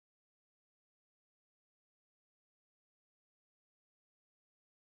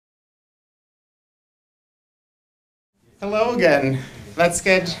Hello again. Let's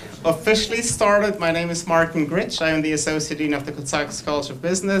get officially started. My name is Martin Gritsch. I am the Associate Dean of the Kazakh College of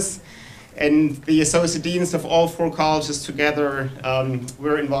Business, and the Associate Deans of all four colleges together,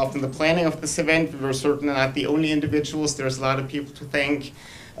 we're involved in the planning of this event. We're certainly not the only individuals. There's a lot of people to thank,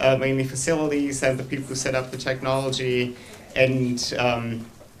 mainly facilities and the people who set up the technology, and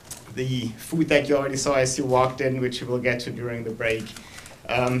the food that you already saw as you walked in, which we will get to during the break.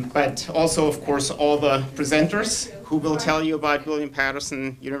 But also, of course, all the presenters who will tell you about William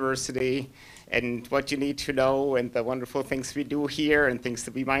Paterson University and what you need to know and the wonderful things we do here and things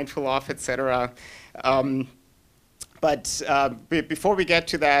to be mindful of, etc. But before we get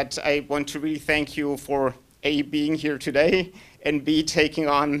to that, I want to really thank you for A, being here today, and B, taking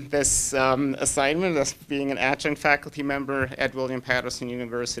on this assignment as being an adjunct faculty member at William Paterson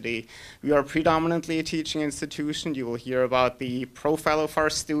University. We are predominantly a teaching institution. You will hear about the profile of our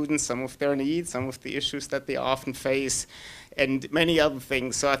students, some of their needs, some of the issues that they often face, and many other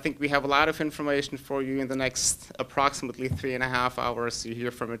things. So I think we have a lot of information for you in the next approximately 3.5 hours. You hear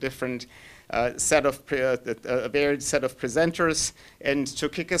from a different a varied set of presenters. And to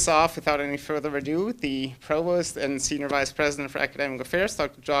kick us off, without any further ado, the Provost and Senior Vice President for Academic Affairs,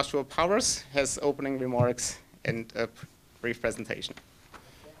 Dr. Joshua Powers, has opening remarks and a brief presentation.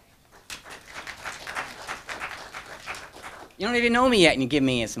 You don't even know me yet and you give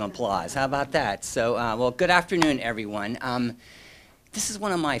me some applause. How about that? So, well, good afternoon, everyone. This is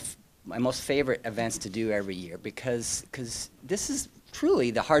one of my most favorite events to do every year because this is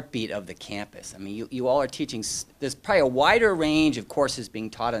truly the heartbeat of the campus. I mean, you all are teaching, there's probably a wider range of courses being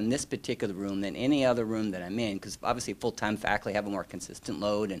taught in this particular room than any other room that I'm in, because obviously full-time faculty have a more consistent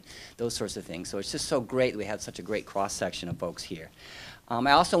load and those sorts of things. So it's just so great that we have such a great cross-section of folks here.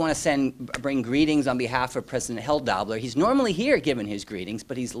 I also want to bring greetings on behalf of President Heldobler. He's normally here giving his greetings,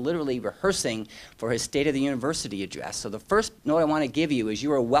 but he's literally rehearsing for his State of the University address. So the first note I want to give you is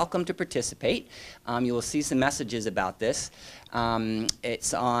you are welcome to participate. You will see some messages about this.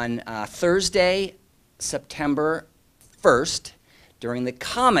 It's on Thursday, September 1st, during the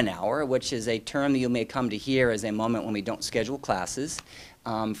Common Hour, which is a term that you may come to hear as a moment when we don't schedule classes,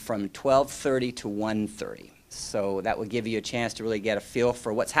 from 12:30 to 1:30. So that will give you a chance to really get a feel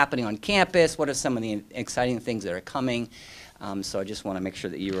for what's happening on campus, what are some of the exciting things that are coming. So I just want to make sure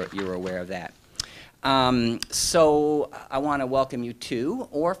that you're aware of that. So I want to welcome you to,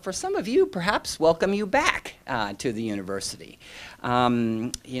 or for some of you, perhaps welcome you back to the university.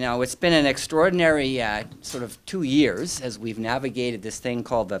 You know, it's been an extraordinary sort of 2 years as we've navigated this thing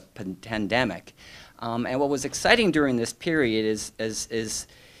called the pandemic. And what was exciting during this period is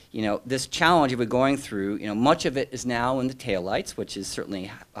you know, this challenge we're going through, you know, much of it is now in the taillights, which is certainly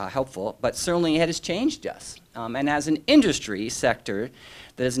helpful, but certainly it has changed us. And as an industry sector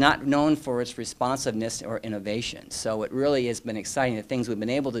that is not known for its responsiveness or innovation. So it really has been exciting, the things we've been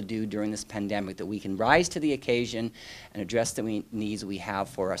able to do during this pandemic, that we can rise to the occasion and address the needs we have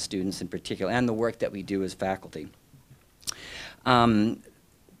for our students in particular, and the work that we do as faculty.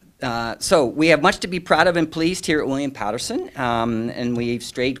 So we have much to be proud of and pleased here at William Paterson, and we've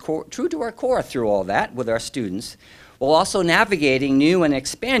stayed true to our core through all that with our students, while also navigating new and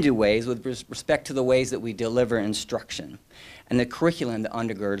expanded ways with respect to the ways that we deliver instruction and the curriculum that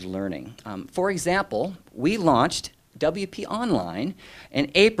undergirds learning. For example, we launched WP Online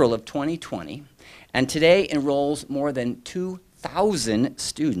in April of 2020, and today enrolls more than 2,000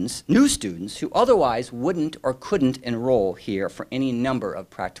 students, new students, who otherwise wouldn't or couldn't enroll here for any number of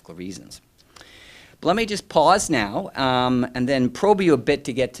practical reasons. But let me just pause now and then probe you a bit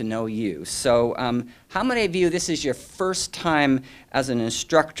to get to know you. So how many of you, this is your first time as an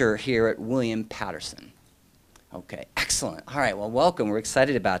instructor here at William Paterson? Okay, excellent. All right, well, welcome. We're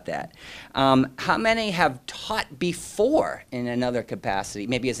excited about that. How many have taught before in another capacity,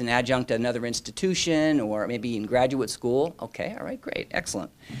 maybe as an adjunct at another institution or maybe in graduate school? Okay, all right, great, excellent.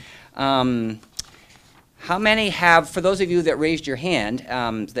 How many have, for those of you that raised your hand,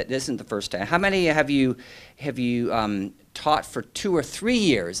 that isn't the first time, how many have you taught for 2 or 3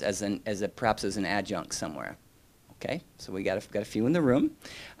 years perhaps as an adjunct somewhere? Okay, so we got a few in the room.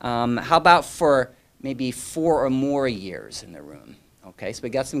 How about for maybe 4 or more years in the room? Okay, so we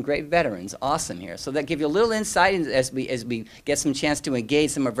got some great veterans, awesome here. So that give you a little insight as we get some chance to engage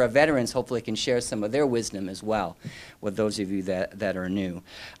some of our veterans, hopefully can share some of their wisdom as well with those of you that are new.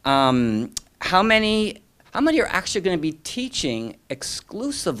 How many are actually going to be teaching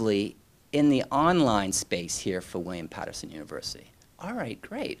exclusively in the online space here for William Paterson University? All right,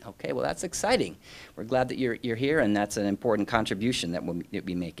 great. Okay, well, that's exciting. We're glad that you're here, and that's an important contribution that we'll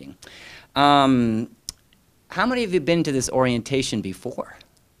be making. How many of you have been to this orientation before?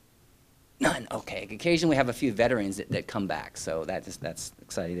 None. Okay. Occasionally we have a few veterans that come back, so that's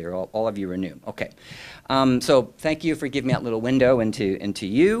exciting. There, all of you are new. Okay. So thank you for giving me that little window into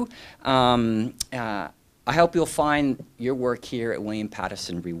you. I hope you'll find your work here at William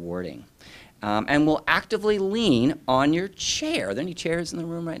Paterson rewarding. And will actively lean on your chair. Are there any chairs in the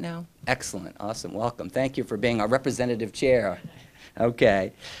room right now? Excellent. Awesome. Welcome. Thank you for being our representative chair.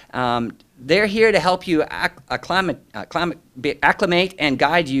 Okay. They're here to help you acclimate and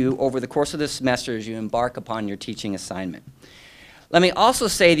guide you over the course of the semester as you embark upon your teaching assignment. Let me also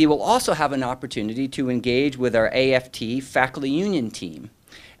say that you will also have an opportunity to engage with our AFT faculty union team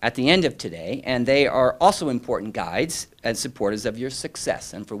at the end of today, and they are also important guides and supporters of your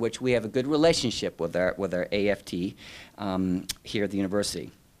success, and for which we have a good relationship with our AFT here at the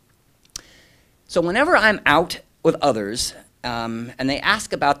university. So whenever I'm out with others and they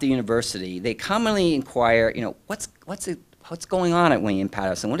ask about the university, they commonly inquire, you know, what's going on at William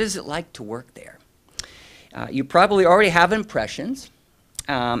Paterson? What is it like to work there? You probably already have impressions,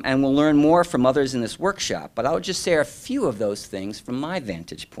 and we'll learn more from others in this workshop, but I'll just share a few of those things from my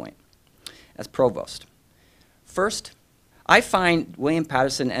vantage point as provost. First, I find William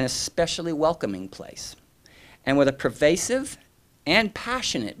Paterson an especially welcoming place, and with a pervasive and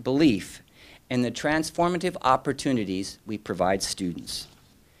passionate belief in the transformative opportunities we provide students.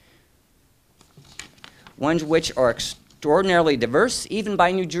 Ones which are extraordinarily diverse, even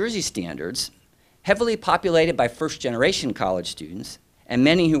by New Jersey standards, heavily populated by first-generation college students, and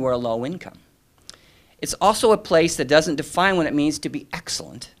many who are low income. It's also a place that doesn't define what it means to be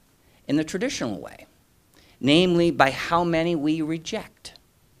excellent in the traditional way, namely by how many we reject,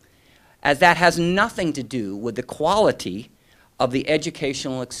 as that has nothing to do with the quality of the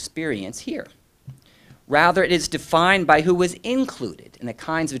educational experience here. Rather, it is defined by who is included in the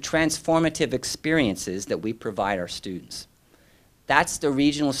kinds of transformative experiences that we provide our students. That's the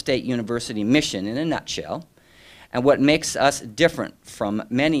regional state university mission in a nutshell, and what makes us different from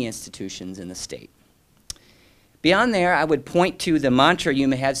many institutions in the state. Beyond there, I would point to the mantra you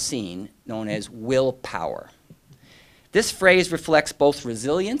may have seen, known as willpower. This phrase reflects both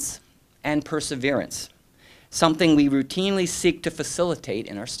resilience and perseverance, something we routinely seek to facilitate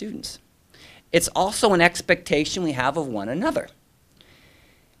in our students. It's also an expectation we have of one another.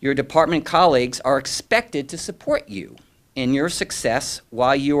 Your department colleagues are expected to support you in your success,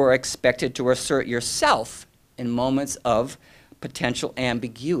 while you are expected to assert yourself in moments of potential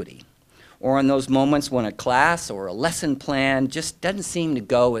ambiguity, or in those moments when a class or a lesson plan just doesn't seem to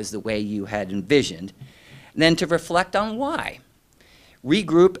go as the way you had envisioned, then to reflect on why.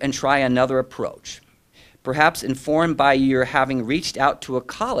 Regroup and try another approach, perhaps informed by your having reached out to a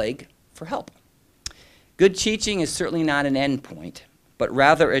colleague for help. Good teaching is certainly not an end point, but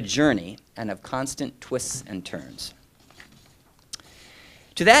rather a journey and of constant twists and turns.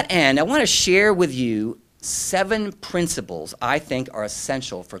 To that end, I want to share with you 7 principles I think are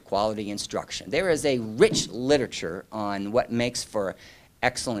essential for quality instruction. There is a rich literature on what makes for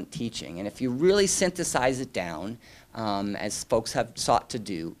excellent teaching, and if you really synthesize it down, as folks have sought to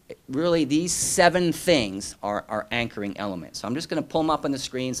do, really these 7 things are anchoring elements. So I'm just going to pull them up on the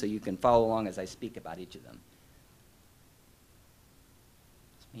screen so you can follow along as I speak about each of them.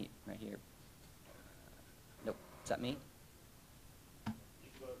 It's me right here. Nope, is that me?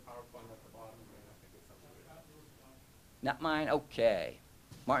 Not mine? Okay.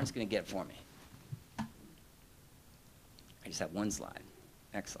 Martin's going to get it for me. I just have one slide.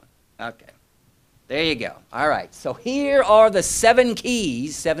 Excellent. Okay. There you go. All right. So here are the 7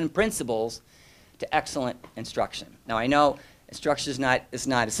 keys, 7 principles to excellent instruction. Now, I know instruction is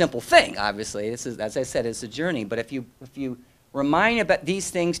not a simple thing, obviously. This is, as I said, it's a journey. But if you remind about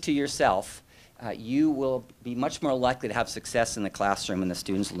these things to yourself, you will be much more likely to have success in the classroom and the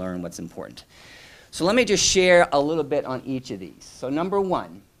students learn what's important. So let me just share a little bit on each of these. So number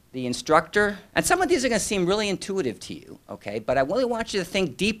 1, the instructor, and some of these are going to seem really intuitive to you, okay, but I really want you to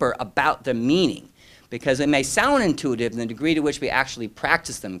think deeper about the meaning, because it may sound intuitive, and the degree to which we actually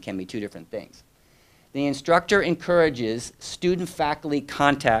practice them can be 2 different things. The instructor encourages student-faculty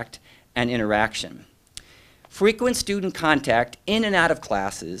contact and interaction. Frequent student contact in and out of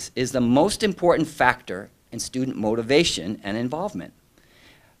classes is the most important factor in student motivation and involvement.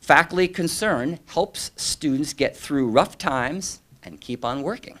 Faculty concern helps students get through rough times and keep on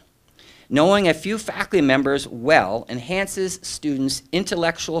working. Knowing a few faculty members well enhances students'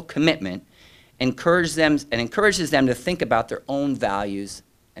 intellectual commitment, encourages them to think about their own values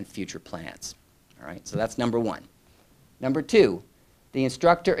and future plans. All right, so that's number 1. Number 2, the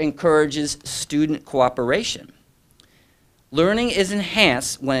instructor encourages student cooperation. Learning is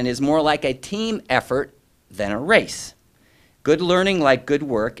enhanced when it is more like a team effort than a race. Good learning, like good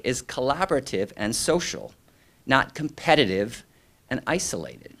work, is collaborative and social, not competitive and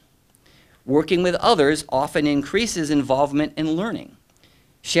isolated. Working with others often increases involvement in learning.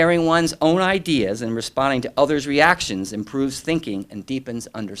 Sharing one's own ideas and responding to others' reactions improves thinking and deepens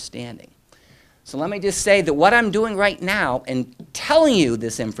understanding. So let me just say that what I'm doing right now and telling you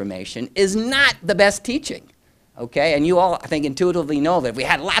this information is not the best teaching, okay? And you all, I think, intuitively know that if we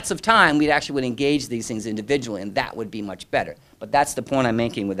had lots of time, we actually would engage these things individually, and that would be much better. But that's the point I'm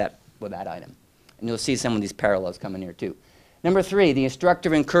making with that item. And you'll see some of these parallels coming here, too. Number 3, the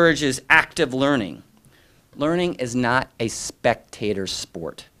instructor encourages active learning. Learning is not a spectator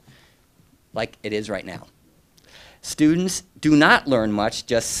sport like it is right now. Students do not learn much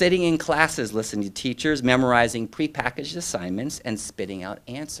just sitting in classes listening to teachers, memorizing prepackaged assignments, and spitting out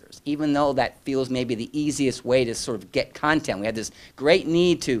answers, even though that feels maybe the easiest way to sort of get content. We have this great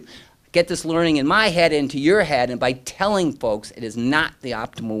need to get this learning in my head into your head, and by telling folks it is not the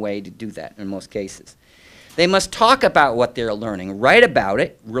optimal way to do that in most cases. They must talk about what they're learning, write about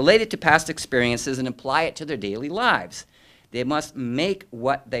it, relate it to past experiences, and apply it to their daily lives. They must make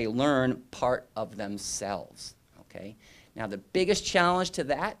what they learn part of themselves. Okay? Now, the biggest challenge to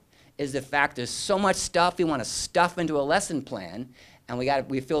that is the fact there's so much stuff we want to stuff into a lesson plan, and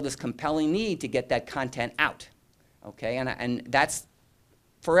we feel this compelling need to get that content out. Okay? And that's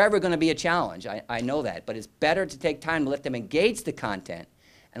forever going to be a challenge. I know that. But it's better to take time to let them engage the content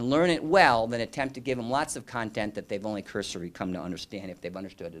and learn it well than attempt to give them lots of content that they've only cursory come to understand, if they've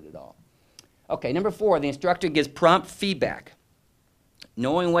understood it at all. Okay, number 4, the instructor gives prompt feedback.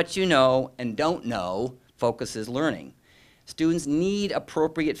 Knowing what you know and don't know focuses learning. Students need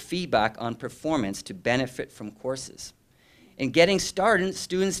appropriate feedback on performance to benefit from courses. In getting started,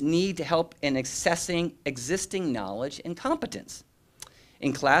 students need help in assessing existing knowledge and competence.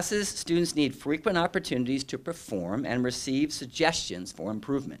 In classes, students need frequent opportunities to perform and receive suggestions for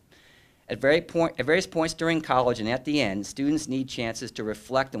improvement. At various points during college and at the end, students need chances to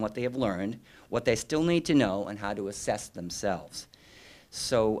reflect on what they have learned, what they still need to know, and how to assess themselves.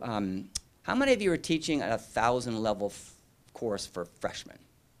 So how many of you are teaching a 1,000-level course for freshmen?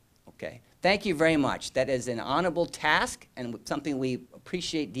 Okay. Thank you very much. That is an honorable task and something we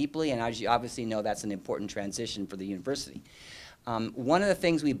appreciate deeply, and as you obviously know, that's an important transition for the university. One of the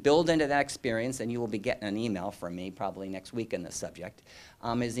things we build into that experience, and you will be getting an email from me probably next week on this subject,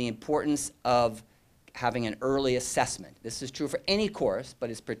 is the importance of having an early assessment. This is true for any course,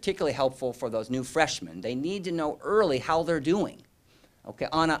 but it's particularly helpful for those new freshmen. They need to know early how they're doing, okay,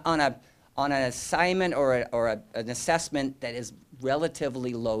 on an assignment or an assessment that is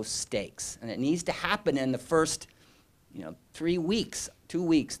relatively low stakes. And it needs to happen in the first 3 weeks, 2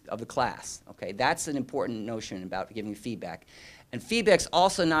 weeks of the class. Okay, that's an important notion about giving feedback. And feedback's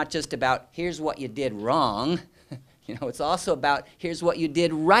also not just about here's what you did wrong. It's also about here's what you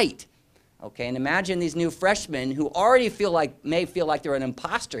did right. Okay, and imagine these new freshmen who already may feel like they're an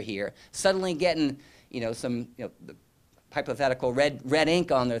imposter here, suddenly getting some hypothetical red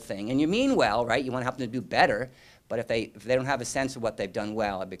ink on their thing. And you mean well, right? You want to help them to do better. But if they don't have a sense of what they've done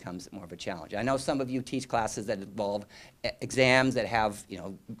well, it becomes more of a challenge. I know some of you teach classes that involve exams that have,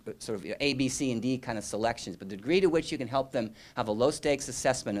 sort of A, B, C, and D kind of selections. But the degree to which you can help them have a low-stakes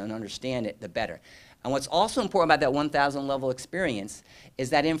assessment and understand it, the better. And what's also important about that 1,000-level experience is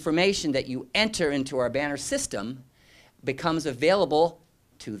that information that you enter into our banner system becomes available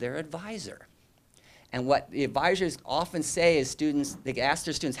to their advisor. And what the advisors often say is they ask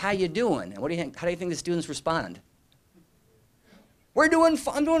their students, how you doing? And what do you think? How do you think the students respond? I'm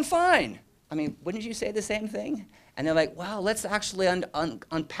doing fine. I mean, wouldn't you say the same thing? And they're like, well, let's actually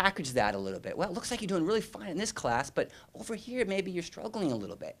unpackage that a little bit. Well, it looks like you're doing really fine in this class, but over here, maybe you're struggling a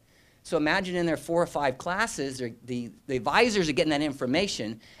little bit. So imagine in their 4 or 5 classes, the advisors are getting that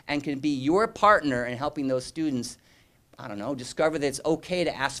information and can be your partner in helping those students, I don't know, discover that it's okay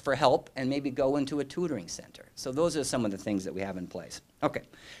to ask for help and maybe go into a tutoring center. So those are some of the things that we have in place. Okay,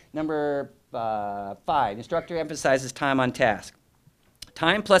 number 5, instructor emphasizes time on task.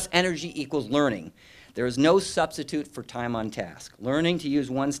 Time plus energy equals learning. There is no substitute for time on task. Learning to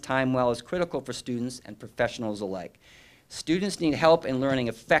use one's time well is critical for students and professionals alike. Students need help in learning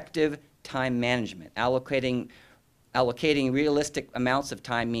effective time management. Allocating realistic amounts of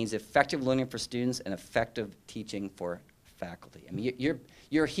time means effective learning for students and effective teaching for faculty. I mean,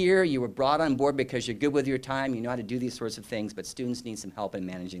 you're here, you were brought on board because you're good with your time, you know how to do these sorts of things, but students need some help in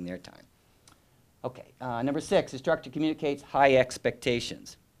managing their time. Okay, number 6, instructor communicates high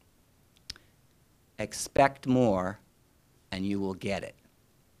expectations. Expect more and you will get it.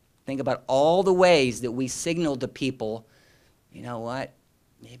 Think about all the ways that we signal to people, you know what,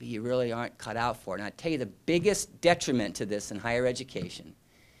 maybe you really aren't cut out for it. And I tell you, the biggest detriment to this in higher education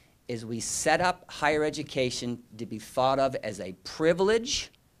is we set up higher education to be thought of as a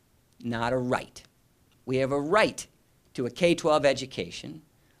privilege, not a right. We have a right to a K-12 education,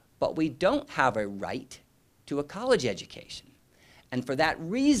 but we don't have a right to a college education. And for that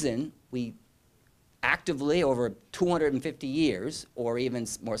reason, we actively, over 250 years, or even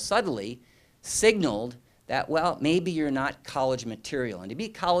more subtly, signaled that, well, maybe you're not college material. And to be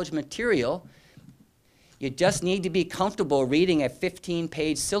college material, you just need to be comfortable reading a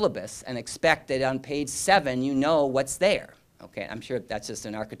 15-page syllabus and expect that on page 7 you know what's there. Okay, I'm sure that's just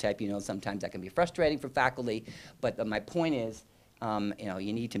an archetype. You know, sometimes that can be frustrating for faculty, but my point is, you know,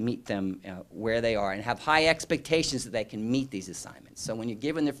 you need to meet them where they are and have high expectations that they can meet these assignments. So when you're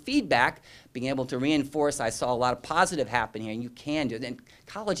given their feedback, being able to reinforce, I saw a lot of positive happen here, and you can do it. And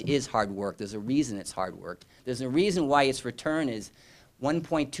college is hard work. There's a reason it's hard work. There's a reason why its return is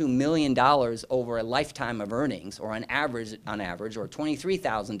 $1.2 million over a lifetime of earnings, or on average, or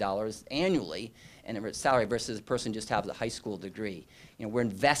 $23,000 annually in a salary versus a person just has a high school degree. You know, we're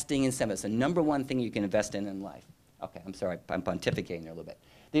investing in something. It's the number one thing you can invest in life. Okay, I'm sorry, I'm pontificating there a little bit.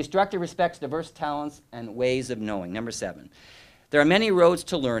 The instructor respects diverse talents and ways of knowing. Number 7, there are many roads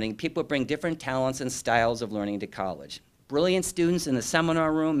to learning. People bring different talents and styles of learning to college. Brilliant students in the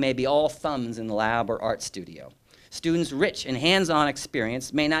seminar room may be all thumbs in the lab or art studio. Students rich in hands-on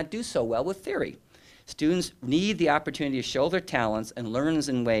experience may not do so well with theory. Students need the opportunity to show their talents and learn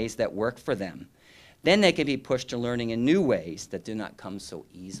in ways that work for them. Then they can be pushed to learning in new ways that do not come so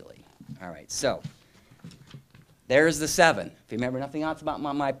easily. All right, so there's the 7. If you remember nothing else about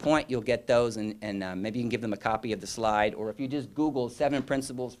my point, you'll get those, and maybe you can give them a copy of the slide, or if you just Google 7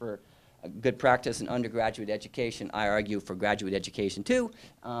 principles for good practice in undergraduate education, I argue for graduate education too,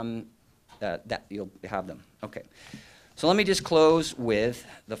 that you'll have them. Okay, so let me just close with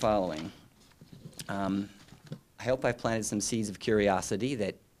the following. I hope I've planted some seeds of curiosity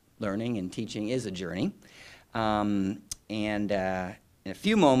that learning and teaching is a journey. In a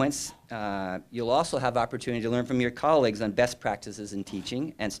few moments, you'll also have opportunity to learn from your colleagues on best practices in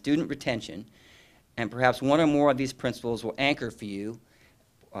teaching and student retention, and perhaps one or more of these principles will anchor for you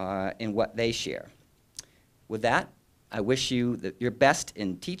in what they share. With that, I wish you your best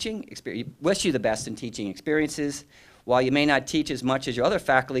in teaching wish you the best in teaching experiences. While you may not teach as much as your other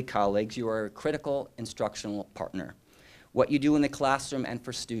faculty colleagues, you are a critical instructional partner. What you do in the classroom and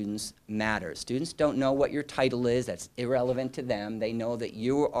for students matters. Students don't know what your title is. That's irrelevant to them. They know that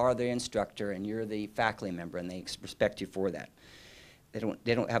you are the instructor and you're the faculty member, and they respect you for that. They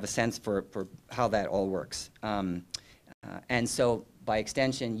don't have a sense for how that all works. And so, by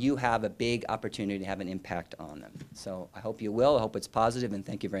extension, you have a big opportunity to have an impact on them. So I hope you will. I hope it's positive, and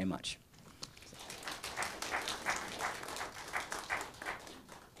thank you very much.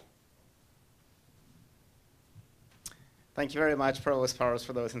 Thank you very much, Provost Powers,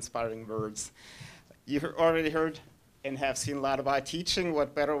 for those inspiring words. You already heard and have seen a lot about teaching.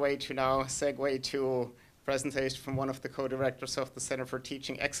 What better way to now segue to a presentation from one of the co-directors of the Center for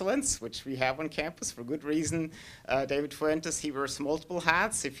Teaching Excellence, which we have on campus for good reason. David Fuentes, he wears multiple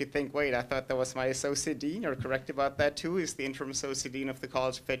hats. If you think, wait, I thought that was my associate dean, you're correct about that too. He's the interim associate dean of the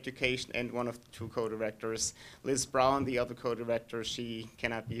College of Education and one of the 2 co-directors. Liz Brown, the other co-director, she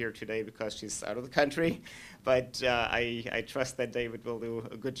cannot be here today because she's out of the country. But I trust that David will do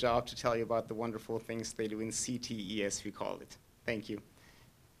a good job to tell you about the wonderful things they do in CTE, as we call it. Thank you.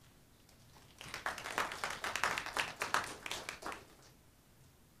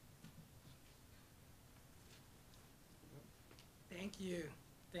 Thank you.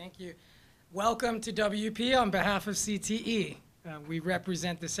 Thank you. Welcome to WP on behalf of CTE. We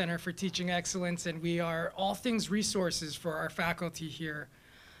represent the Center for Teaching Excellence, and we are all things resources for our faculty here.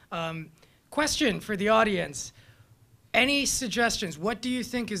 Question for the audience. Any suggestions? What do you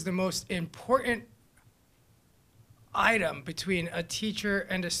think is the most important item between a teacher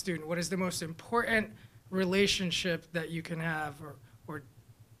and a student? What is the most important relationship that you can have,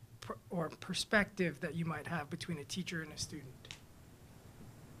 or perspective that you might have between a teacher and a student?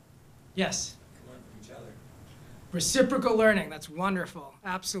 Yes? Learn from each other. Reciprocal learning, that's wonderful,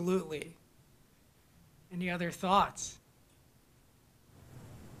 absolutely. Any other thoughts?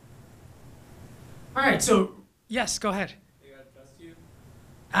 All right, so, yes, go ahead. They gotta trust you.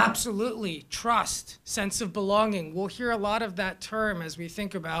 Absolutely, trust, sense of belonging. We'll hear a lot of that term as we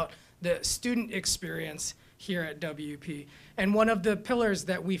think about the student experience here at WP. And one of the pillars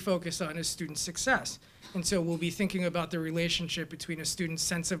that we focus on is student success. And so we'll be thinking about the relationship between a student's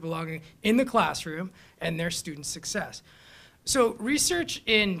sense of belonging in the classroom and their student success. So research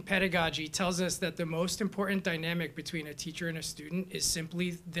in pedagogy tells us that the most important dynamic between a teacher and a student is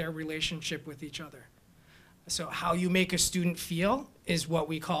simply their relationship with each other. So how you make a student feel is what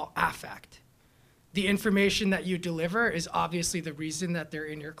we call affect. The information that you deliver is obviously the reason that they're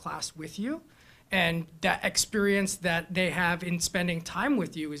in your class with you. And that experience that they have in spending time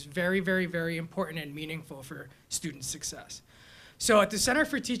with you is very, very, very important and meaningful for student success. So at the Center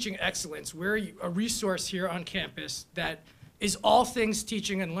for Teaching Excellence, we're a resource here on campus that is all things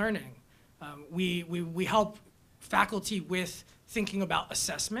teaching and learning. We help faculty with thinking about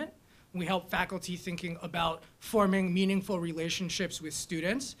assessment. We help faculty thinking about forming meaningful relationships with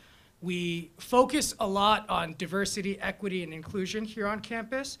students. We focus a lot on diversity, equity, and inclusion here on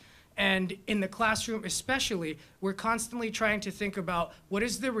campus. And in the classroom especially, we're constantly trying to think about what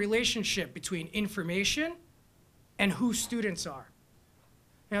is the relationship between information and who students are.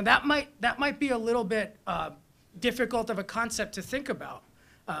 Now that might be a little bit difficult of a concept to think about,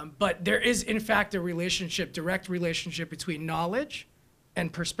 but there is in fact a relationship, direct relationship between knowledge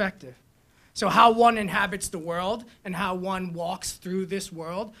and perspective. So how one inhabits the world and how one walks through this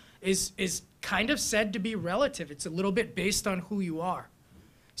world is kind of said to be relative. It's a little bit based on who you are.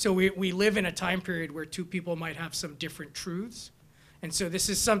 So we live in a time period where two people might have some different truths. And so this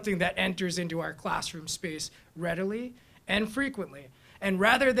is something that enters into our classroom space readily and frequently. And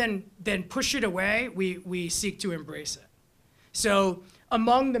rather than push it away, we seek to embrace it. So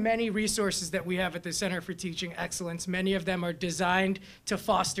among the many resources that we have at the Center for Teaching Excellence, many of them are designed to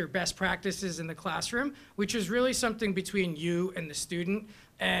foster best practices in the classroom, which is really something between you and the student.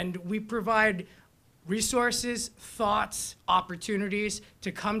 And we provide resources, thoughts, opportunities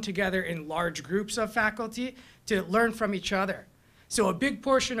to come together in large groups of faculty to learn from each other. So a big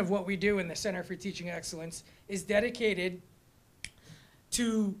portion of what we do in the Center for Teaching Excellence is dedicated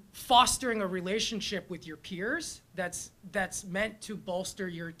to fostering a relationship with your peers that's meant to bolster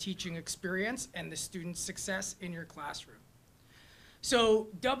your teaching experience and the student's success in your classroom. So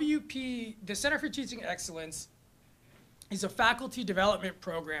WP, the Center for Teaching Excellence, is a faculty development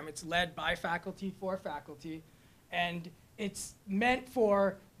program. It's led by faculty for faculty, and it's meant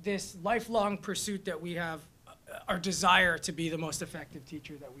for this lifelong pursuit that we have, our desire to be the most effective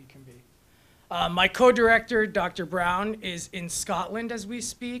teacher that we can be. My co-director, Dr. Brown, is in Scotland as we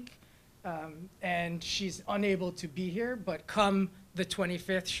speak, and she's unable to be here, but come the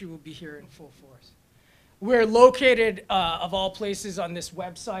 25th, she will be here in full force. We're located, of all places, on this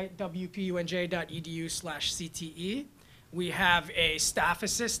website, wpunj.edu/CTE. We have a staff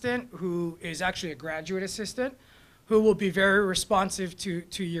assistant who is actually a graduate assistant who will be very responsive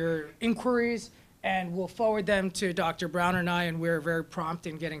to your inquiries, and we'll forward them to Dr. Brown and I, and we're very prompt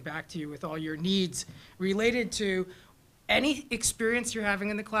in getting back to you with all your needs related to any experience you're having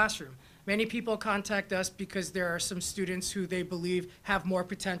in the classroom. Many people contact us because there are some students who they believe have more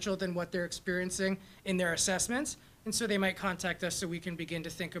potential than what they're experiencing in their assessments. And so they might contact us so we can begin to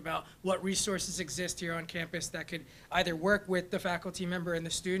think about what resources exist here on campus that could either work with the faculty member and the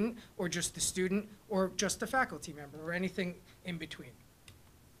student, or just the student, or just the faculty member, or anything in between.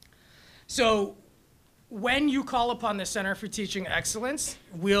 So when you call upon the Center for Teaching Excellence,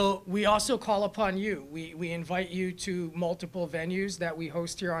 we also call upon you. We invite you to multiple venues that we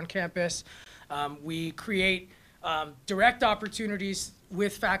host here on campus. We create direct opportunities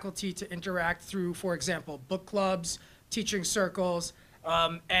with faculty to interact through, for example, book clubs, teaching circles,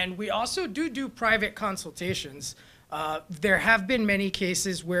 and we also do private consultations. There have been many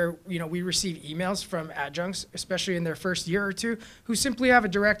cases where we receive emails from adjuncts, especially in their first year or two, who simply have a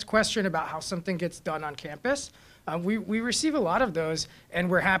direct question about how something gets done on campus. We receive a lot of those, and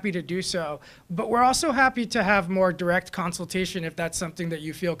we're happy to do so. But we're also happy to have more direct consultation if that's something that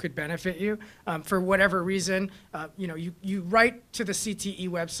you feel could benefit you. For whatever reason, you write to the CTE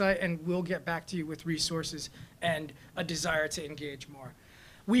website, and we'll get back to you with resources and a desire to engage more.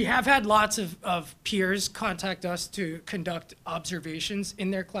 We have had lots of peers contact us to conduct observations in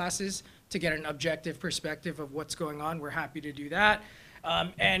their classes to get an objective perspective of what's going on. We're happy to do that.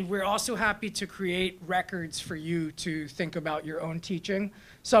 And we're also happy to create records for you to think about your own teaching.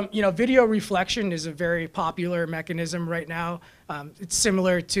 Video reflection is a very popular mechanism right now. It's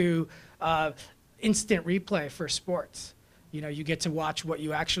similar to instant replay for sports. You get to watch what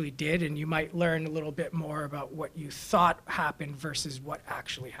you actually did, and you might learn a little bit more about what you thought happened versus what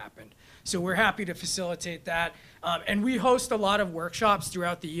actually happened. So we're happy to facilitate that. And we host a lot of workshops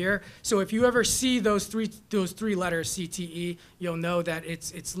throughout the year. So if you ever see those three letters, CTE, you'll know that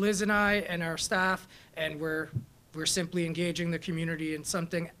it's Liz and I and our staff, and we're simply engaging the community in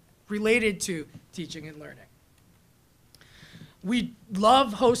something related to teaching and learning. We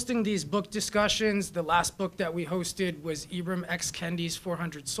love hosting these book discussions. The last book that we hosted was Ibram X. Kendi's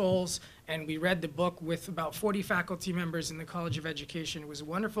 400 Souls, and we read the book with about 40 faculty members in the College of Education. It was a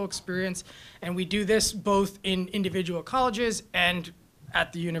wonderful experience, and we do this both in individual colleges and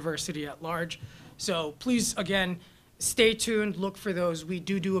at the university at large. So please, again, stay tuned, look for those. We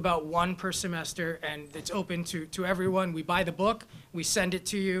do about one per semester, and it's open to everyone. We buy the book, we send it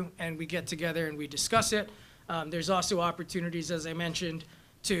to you, and we get together and we discuss it. There's also opportunities, as I mentioned,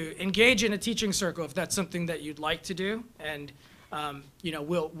 to engage in a teaching circle if that's something that you'd like to do. And you know,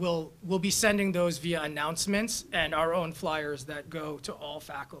 we'll be sending those via announcements and our own flyers that go to all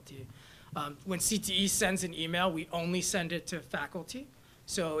faculty. When CTE sends an email, we only send it to faculty.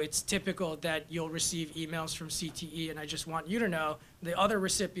 So it's typical that you'll receive emails from CTE, and I just want you to know the other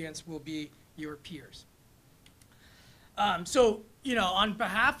recipients will be your peers. So, you know, on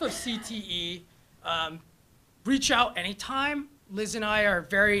behalf of CTE, reach out anytime. Liz and I are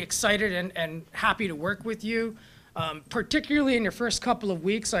very excited and happy to work with you. Particularly in your first couple of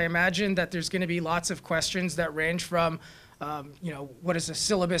weeks, I imagine that there's going to be lots of questions that range from, you know, what does a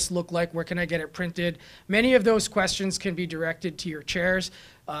syllabus look like? Where can I get it printed? Many of those questions can be directed to your chairs.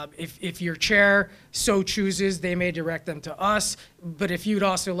 If your chair so chooses, they may direct them to us. But if you'd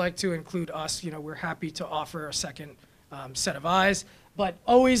also like to include us, you know, we're happy to offer a second set of eyes. But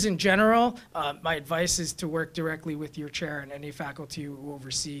always in general, my advice is to work directly with your chair and any faculty who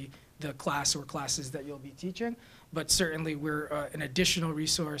oversee the class or classes that you'll be teaching. But certainly we're an additional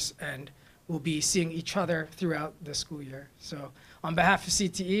resource, and we'll be seeing each other throughout the school year. So on behalf of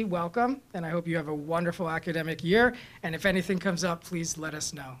CTE, welcome, and I hope you have a wonderful academic year. And if anything comes up, please let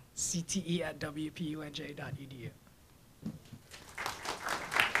us know. cte@wpunj.edu.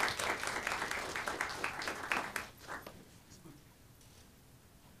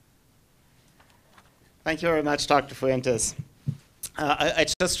 Thank you very much, Dr. Fuentes. I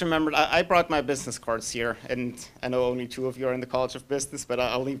just remembered, I brought my business cards here, and I know only 2 of you are in the College of Business, but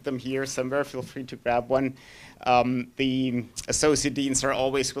I'll leave them here somewhere. Feel free to grab one. The associate deans are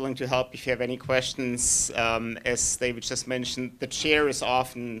always willing to help if you have any questions. As David just mentioned, the chair is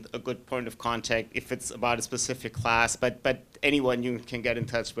often a good point of contact if it's about a specific class, but anyone you can get in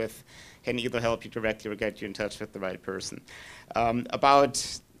touch with can either help you directly or get you in touch with the right person.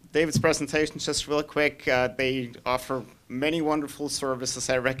 About David's presentation, just real quick, they offer many wonderful services.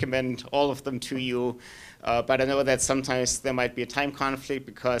 I recommend all of them to you, but I know that sometimes there might be a time conflict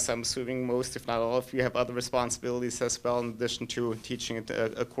because I'm assuming most, if not all of you, have other responsibilities as well in addition to teaching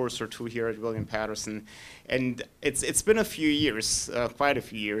a course or 2 here at William Paterson. And it's been a few years, quite a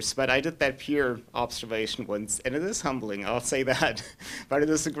few years, but I did that peer observation once, and it is humbling, I'll say that. But it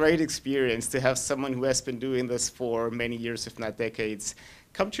is a great experience to have someone who has been doing this for many years, if not decades,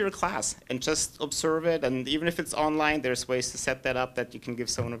 come to your class and just observe it. And even if it's online, there's ways to set that up that you can give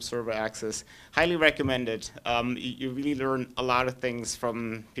someone observer access. Highly recommend it. You really learn a lot of things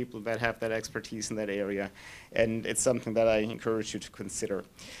from people that have that expertise in that area. And it's something that I encourage you to consider.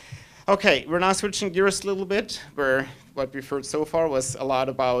 Okay, we're now switching gears a little bit, where what we've heard so far was a lot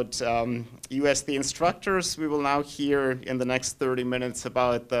about you as the instructors. We will now hear in the next 30 minutes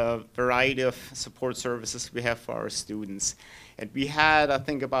about the variety of support services we have for our students. And we had, I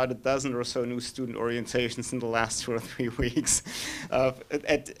think, about a dozen or so new student orientations in the last 2 or 3 weeks.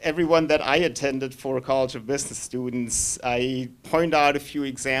 At every one that I attended for College of Business students, I point out a few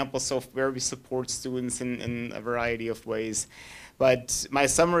examples of where we support students in a variety of ways. But my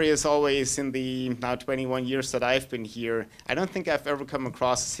summary is always, in the now 21 years that I've been here, I don't think I've ever come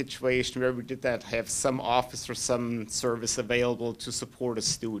across a situation where we did not have some office or some service available to support a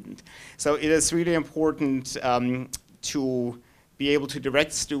student. So it is really important to be able to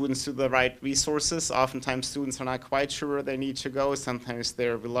direct students to the right resources. Oftentimes students are not quite sure where they need to go. Sometimes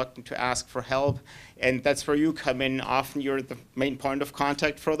they're reluctant to ask for help. And that's where you come in. Often you're the main point of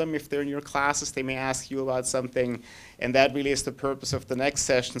contact for them. If they're in your classes, they may ask you about something. And that really is the purpose of the next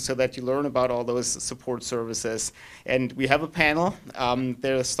session, so that you learn about all those support services. And we have a panel.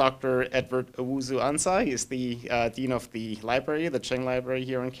 There's Dr. Edward Owusu-Ansah. He's the Dean of the Library, the Cheng Library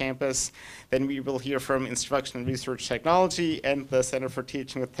here on campus. Then we will hear from Instruction and Research Technology and the Center for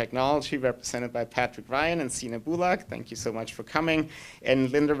Teaching with Technology, represented by Patrick Ryan and Sena Bulak. Thank you so much for coming. And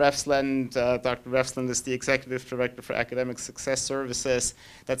Linda Refsland, Dr. Refsland is the Executive Director for Academic Success Services.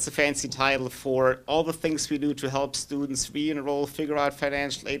 That's a fancy title for all the things we do to help students re-enroll, figure out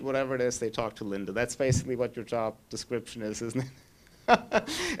financial aid, whatever it is. They talk to Linda. That's basically what your job description is, isn't it?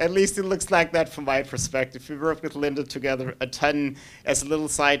 At least it looks like that from my perspective. We worked with Linda together a ton. As a little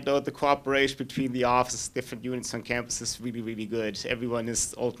side note, the cooperation between the offices, different units on campus is really, really good. Everyone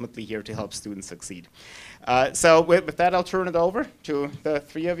is ultimately here to help students succeed. So with that, I'll turn it over to the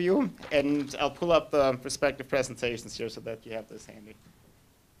three of you, and I'll pull up the respective presentations here so that you have this handy.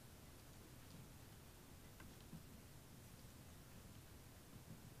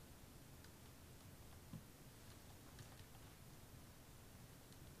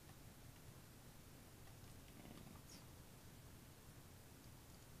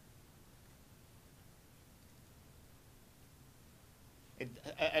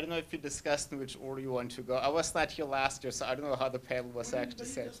 I don't know if you discussed in which order you want to go. I was not here last year, so I don't know how the panel was actually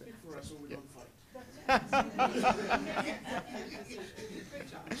set.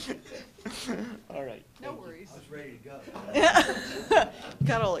 All right. No worries. I was ready to go.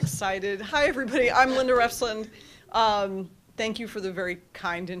 Got all excited. Hi, everybody. I'm Linda Refsland. Thank you for the very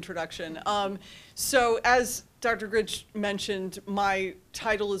kind introduction. So as Dr. Gritch mentioned, my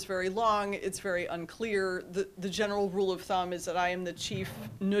title is very long. It's very unclear. The general rule of thumb is that I am the chief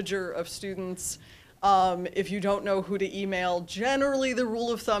nudger of students. If you don't know who to email, generally the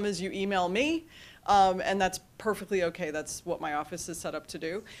rule of thumb is you email me. And that's perfectly okay. That's what my office is set up to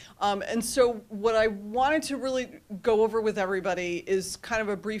do. And so what I wanted to really go over with everybody is kind of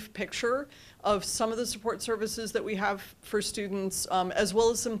a brief picture of some of the support services that we have for students, as well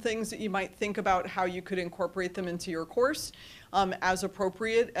as some things that you might think about how you could incorporate them into your course as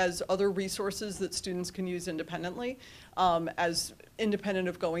appropriate as other resources that students can use independently, as independent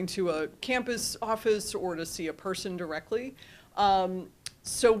of going to a campus office or to see a person directly.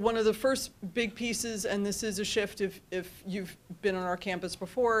 So one of the first big pieces, and this is a shift if you've been on our campus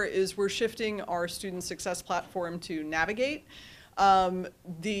before, is we're shifting our student success platform to Navigate.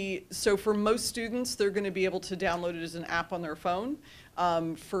 So for most students, they're going to be able to download it as an app on their phone.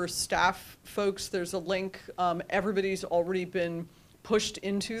 For staff folks, there's a link. Everybody's already been pushed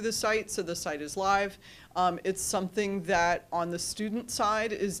into the site, so the site is live. It's something that on the student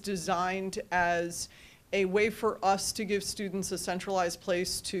side is designed as a way for us to give students a centralized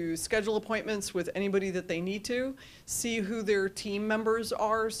place to schedule appointments with anybody that they need to, see who their team members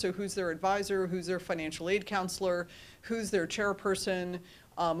are, so who's their advisor, who's their financial aid counselor, who's their chairperson,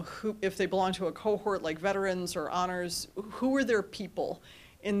 who, if they belong to a cohort like veterans or honors, who are their people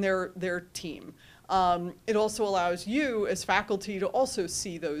in their team. It also allows you as faculty to also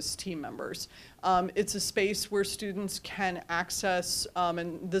see those team members. It's a space where students can access,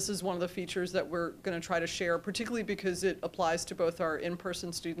 and this is one of the features that we're going to try to share, particularly because it applies to both our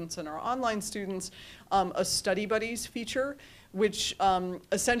in-person students and our online students, a study buddies feature, which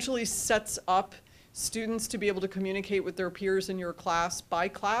essentially sets up students to be able to communicate with their peers in your class by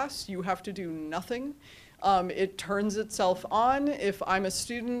class. You have to do nothing. It turns itself on if I'm a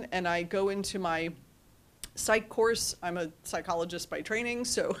student and I go into my psych course. I'm a psychologist by training,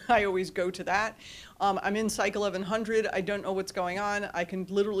 so I always go to that. I'm in Psych 1100. I don't know what's going on. I can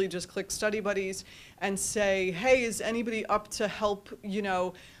literally just click Study Buddies and say, hey, is anybody up to help, you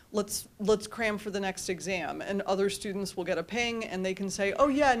know, let's cram for the next exam. And other students will get a ping and they can say, oh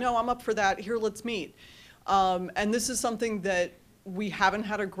yeah, no, I'm up for that. Here, let's meet. And this is something that we haven't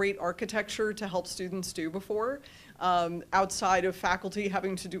had a great architecture to help students do before, outside of faculty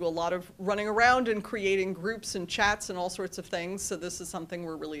having to do a lot of running around and creating groups and chats and all sorts of things. So this is something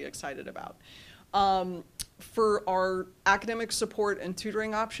we're really excited about. For our academic support and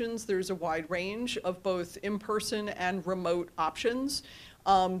tutoring options, there's a wide range of both in-person and remote options.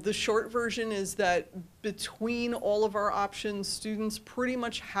 The short version is that between all of our options, students pretty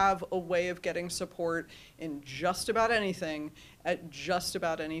much have a way of getting support in just about anything at just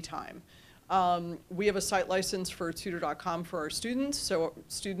about any time. We have a site license for tutor.com for our students, so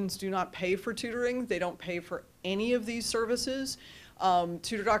students do not pay for tutoring. They don't pay for any of these services.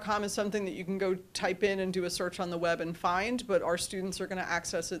 Tutor.com is something that you can go type in and do a search on the web and find, but our students are going to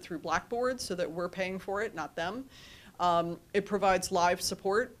access it through Blackboard so that we're paying for it, not them. It provides live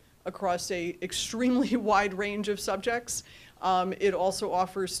support across a extremely wide range of subjects. It also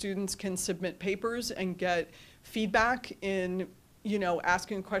offers students can submit papers and get feedback in, you know,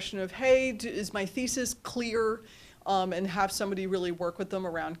 asking a question of, hey, is my thesis clear? And have somebody really work with them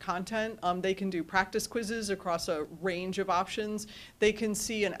around content. They can do practice quizzes across a range of options. They can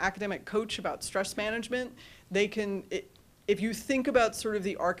see an academic coach about stress management. They can, if you think about sort of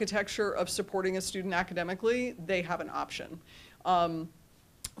the architecture of supporting a student academically, they have an option.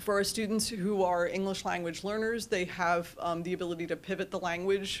 For our students who are English language learners, they have the ability to pivot the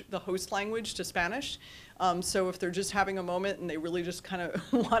language, the host language, to Spanish. So if they're just having a moment and they really just kind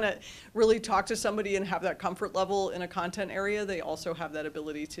of want to really talk to somebody and have that comfort level in a content area, they also have that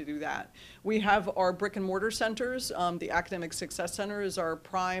ability to do that. We have our brick and mortar centers. The Academic Success Center is our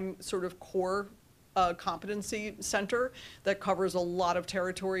prime sort of core competency center that covers a lot of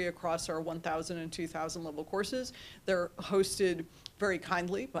territory across our 1,000 and 2,000 level courses. They're hosted very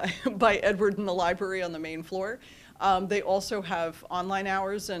kindly by Edward in the library on the main floor. They also have online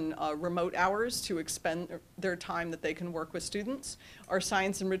hours and remote hours to expend their time that they can work with students. Our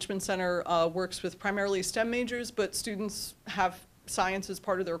Science Enrichment Center works with primarily STEM majors, but students have science as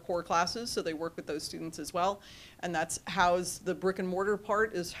part of their core classes, so they work with those students as well. And that's housed, the brick and mortar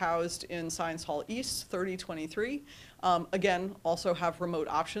part is housed in Science Hall East, 3023. Again, also have remote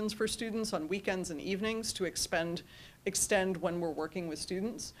options for students on weekends and evenings to extend when we're working with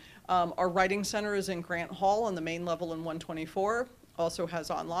students. Our writing center is in Grant Hall on the main level in 124, also has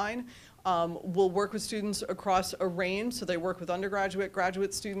online. We'll work with students across a range, so they work with undergraduate,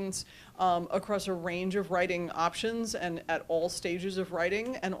 graduate students across a range of writing options and at all stages of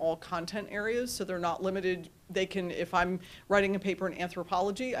writing and all content areas, so they're not limited. They can, if I'm writing a paper in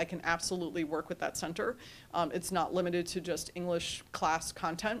anthropology, I can absolutely work with that center. It's not limited to just English class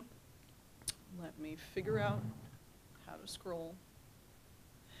content. Let me figure out how to scroll.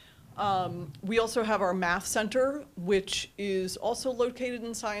 We also have our math center, which is also located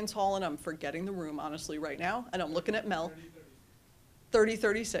in Science Hall, and I'm forgetting the room, honestly, right now, and I'm looking at Mel.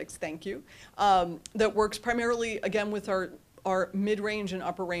 3036, thank you. That works primarily, again, with our mid-range and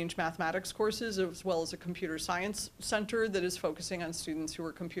upper-range mathematics courses, as well as a computer science center that is focusing on students who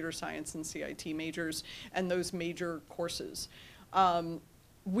are computer science and CIT majors and those major courses.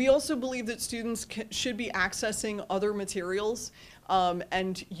 We also believe that students should be accessing other materials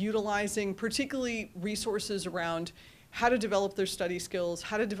and utilizing particularly resources around how to develop their study skills,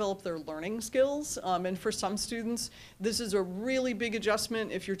 how to develop their learning skills. And for some students, this is a really big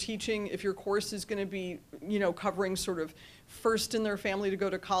adjustment if you're teaching, if your course is gonna be, you know, covering sort of first in their family to go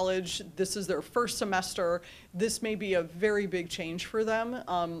to college, this is their first semester, this may be a very big change for them.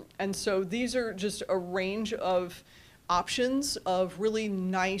 And so these are just a range of options of really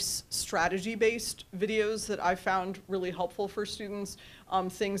nice strategy-based videos that I found really helpful for students,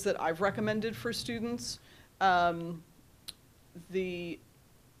 things that I've recommended for students.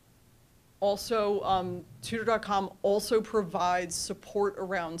 Tutor.com also provides support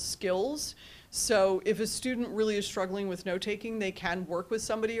around skills. So if a student really is struggling with note-taking, they can work with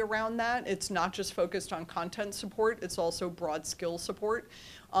somebody around that. It's not just focused on content support, it's also broad skill support.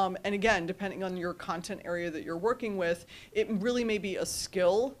 And again, depending on your content area that you're working with, it really may be a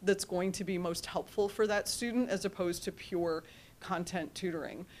skill that's going to be most helpful for that student as opposed to pure content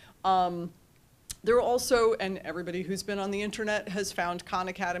tutoring. There are also, and everybody who's been on the internet has found Khan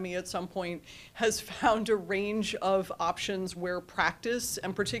Academy at some point, has found a range of options where practice,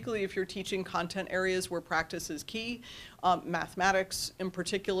 and particularly if you're teaching content areas where practice is key, mathematics in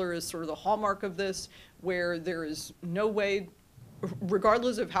particular is sort of the hallmark of this, where there is no way,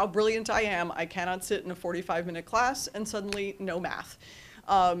 regardless of how brilliant I am, I cannot sit in a 45-minute class and suddenly no math.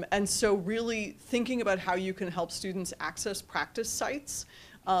 And so really thinking about how you can help students access practice sites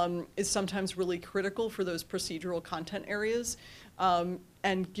is sometimes really critical for those procedural content areas,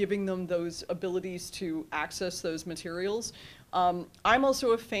 and giving them those abilities to access those materials. I'm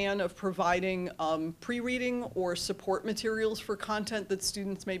also a fan of providing pre-reading or support materials for content that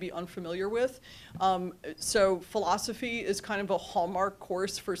students may be unfamiliar with. So philosophy is kind of a hallmark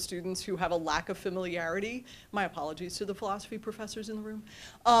course for students who have a lack of familiarity. My apologies to the philosophy professors in the room.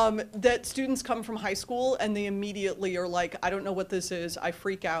 That students come from high school and they immediately are like, I don't know what this is, I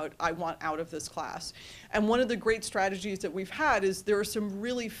freak out, I want out of this class. And one of the great strategies that we've had is there are some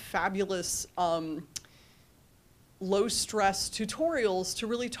really fabulous low-stress tutorials to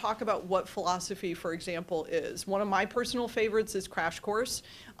really talk about what philosophy, for example, is. One of my personal favorites is Crash Course.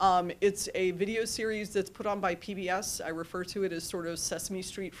 It's a video series that's put on by PBS. I refer to it as sort of Sesame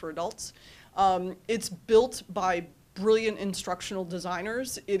Street for adults. It's built by brilliant instructional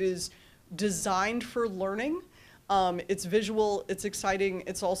designers. It is designed for learning. It's visual, it's exciting,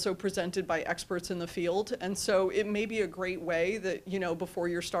 it's also presented by experts in the field, and so it may be a great way that, you know, before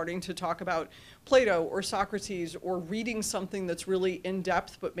you're starting to talk about Plato or Socrates or reading something that's really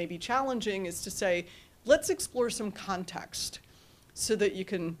in-depth but maybe challenging, is to say, let's explore some context so that you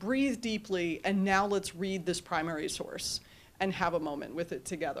can breathe deeply, and now let's read this primary source and have a moment with it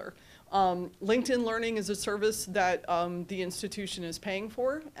together. LinkedIn Learning is a service that the institution is paying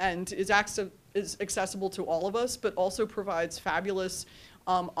for and is accessible to all of us, but also provides fabulous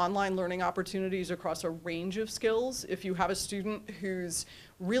online learning opportunities across a range of skills. If you have a student who's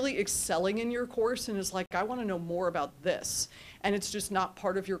really excelling in your course and is like, I want to know more about this, and it's just not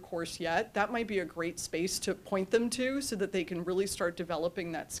part of your course yet, that might be a great space to point them to so that they can really start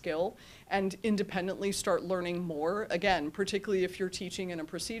developing that skill and independently start learning more. Again, particularly if you're teaching in a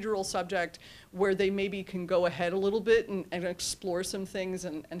procedural subject where they maybe can go ahead a little bit and explore some things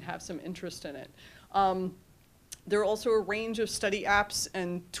and have some interest in it. There are also a range of study apps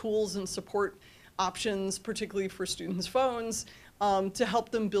and tools and support options, particularly for students' phones, to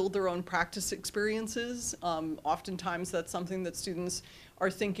help them build their own practice experiences. Oftentimes that's something that students are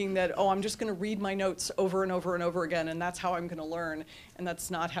thinking that, oh, I'm just going to read my notes over and over and over again, and that's how I'm going to learn. And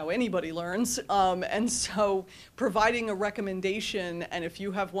that's not how anybody learns. And so providing a recommendation, and if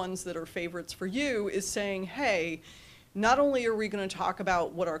you have ones that are favorites for you, is saying, hey, not only are we going to talk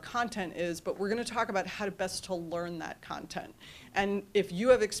about what our content is, but we're going to talk about how to best to learn that content. And if you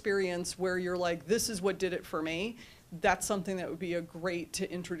have experience where you're like, this is what did it for me, that's something that would be a great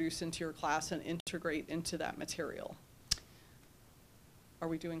to introduce into your class and integrate into that material. Are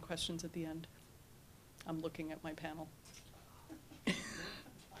we doing questions at the end? I'm looking at my panel. I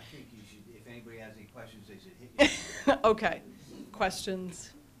think you should, if anybody has any questions, they should hit you. Okay.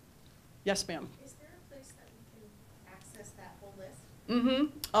 Questions? Yes, ma'am. Is there a place that we can access that whole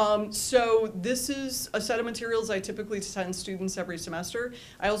list? So this is a set of materials I typically send students every semester.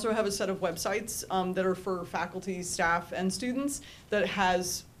 I also have a set of websites that are for faculty, staff, and students that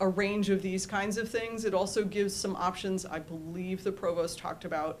has a range of these kinds of things. It also gives some options. I believe the provost talked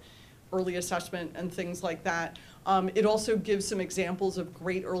about early assessment and things like that. It also gives some examples of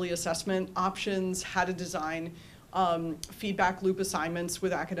great early assessment options, how to design feedback loop assignments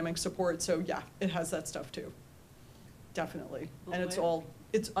with academic support. So yeah, it has that stuff too. Definitely. And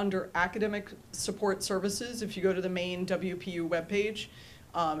it's under academic support services. If you go to the main WPU webpage,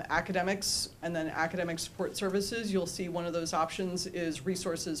 academics and then academic support services, you'll see one of those options is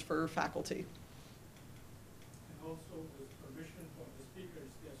resources for faculty. And also with permission from the speakers,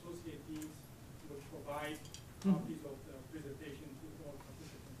 the associate deans will provide copies of the presentation to all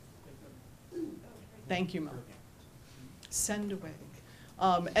participants. Thank you, Mo. Send away.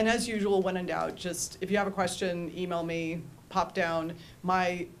 And as usual, when in doubt, just if you have a question, email me, pop down.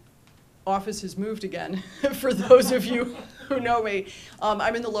 My office has moved again, for those of you who know me.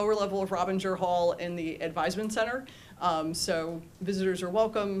 I'm in the lower level of Robbinger Hall in the Advisement Center. So visitors are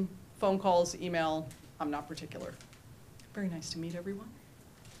welcome, phone calls, email, I'm not particular. Very nice to meet everyone.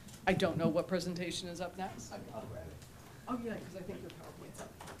 I don't know what presentation is up next. I'll grab it. Oh yeah, because I think your PowerPoint's up.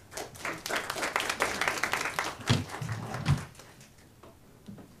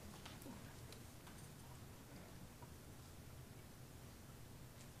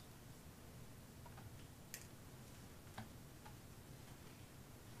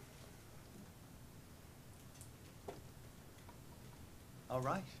 All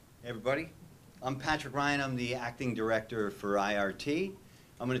right, everybody. I'm Patrick Ryan. I'm the acting director for IRT.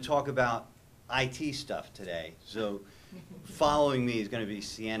 I'm going to talk about IT stuff today. So following me is going to be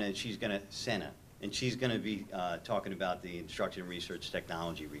Sena, and she's going to be talking about the instruction, research,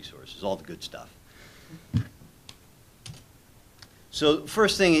 technology resources, all the good stuff. So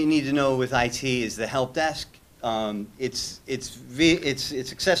first thing you need to know with IT is the help desk. It's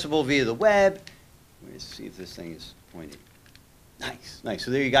accessible via the web. Let me see if this thing is pointing. Nice, nice.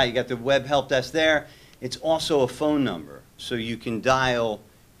 So there you go. You got the web help desk there. It's also a phone number, so you can dial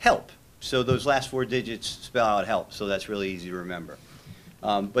help. So those last 4 digits spell out help, so that's really easy to remember.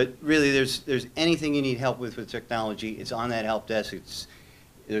 But really, there's anything you need help with technology, it's on that help desk.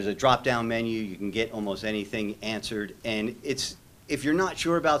 There's a drop-down menu. You can get almost anything answered. And if you're not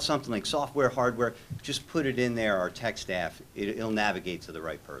sure about something like software, hardware, just put it in there. Our tech staff, it'll navigate to the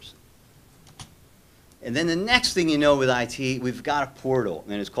right person. And then the next thing you know with IT, we've got a portal,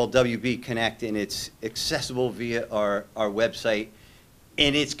 and it's called WB Connect, and it's accessible via our website,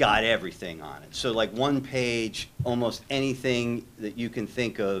 and it's got everything on it. So like one page, almost anything that you can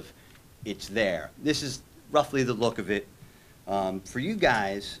think of, it's there. This is roughly the look of it. For you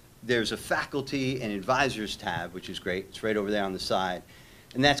guys, there's a faculty and advisors tab, which is great. It's right over there on the side.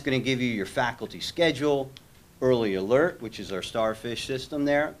 And that's going to give you your faculty schedule, early alert, which is our starfish system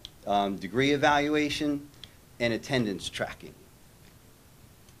there, degree evaluation, and attendance tracking.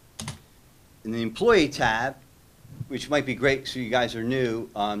 In the employee tab, which might be great so you guys are new,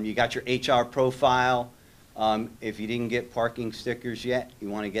 you got your HR profile. If you didn't get parking stickers yet, you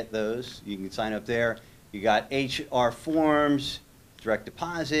want to get those, you can sign up there. You got HR forms, direct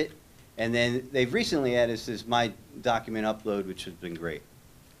deposit, and then they've recently added this My Document Upload, which has been great.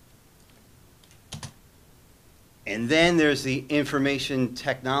 And then there's the information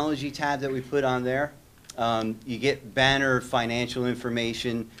technology tab that we put on there. You get banner financial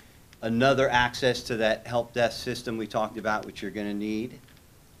information, another access to that help desk system we talked about, which you're going to need,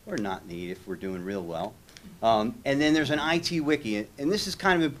 or not need if we're doing real well. And then there's an IT wiki, and this is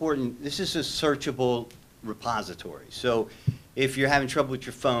kind of important. This is a searchable repository. So if you're having trouble with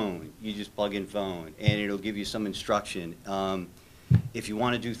your phone, you just plug in phone, and it'll give you some instruction. If you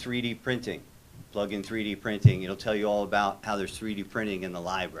want to do 3D printing, plug in 3D printing. It'll tell you all about how there's 3D printing in the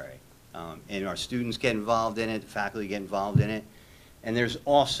library. And our students get involved in it, the faculty get involved in it. And there's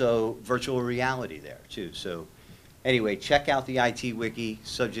also virtual reality there, too. So anyway, check out the IT wiki,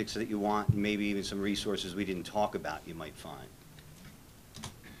 subjects that you want, and maybe even some resources we didn't talk about you might find.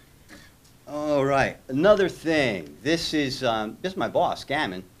 All right, another thing. This is my boss,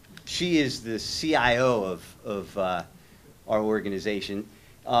 Gammon. She is the CIO of our organization.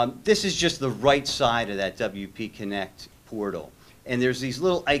 This is just the right side of that WP Connect portal. And there's these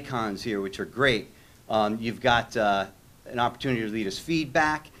little icons here, which are great. You've got an opportunity to lead us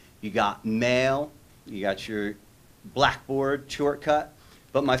feedback. You got mail. You got your Blackboard shortcut.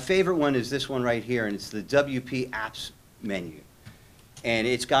 But my favorite one is this one right here, and it's the WP Apps menu. And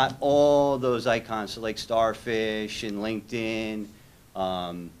it's got all those icons, so like Starfish and LinkedIn.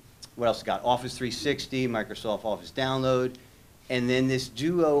 What else? It's got Office 360, Microsoft Office Download. And then this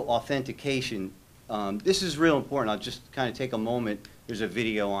Duo authentication. This is real important. I'll just kind of take a moment. There's a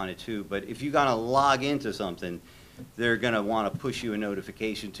video on it too. But if you're going to log into something, they're going to want to push you a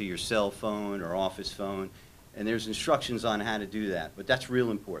notification to your cell phone or office phone. And there's instructions on how to do that. But that's real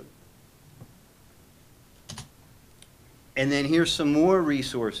important. And then here's some more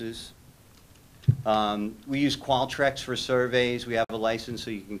resources. We use Qualtrics for surveys. We have a license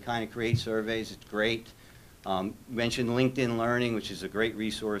so you can kind of create surveys. It's great. We mentioned LinkedIn Learning, which is a great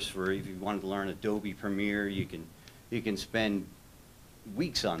resource for if you wanted to learn Adobe Premiere. You can spend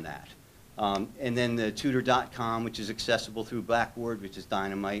weeks on that. And then the tutor.com, which is accessible through Blackboard, which is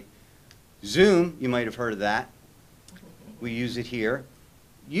dynamite. Zoom, you might have heard of that. We use it here.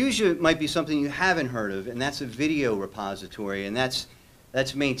 Usually it might be something you haven't heard of, and that's a video repository, and that's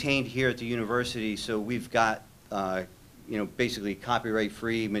maintained here at the university. So we've got basically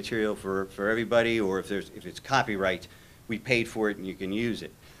copyright-free material for everybody, or if it's copyright, we paid for it and you can use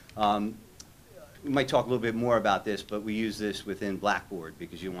it. We might talk a little bit more about this, but we use this within Blackboard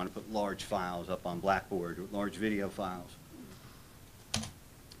because you want to put large files up on Blackboard, or large video files.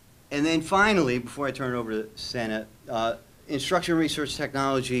 And then finally, before I turn it over to Sena, Instruction Research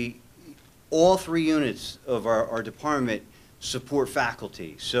Technology, all 3 units of our department support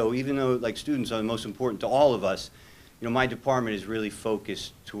faculty. So even though like students are the most important to all of us, my department is really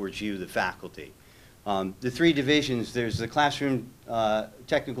focused towards you, the faculty. The 3 divisions, there's the classroom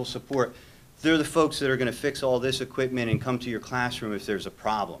technical support. They're the folks that are going to fix all this equipment and come to your classroom if there's a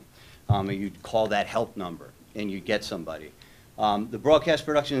problem. You'd call that help number and you'd get somebody. The broadcast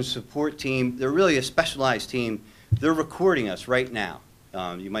production and support team, they're really a specialized team. They're recording us right now.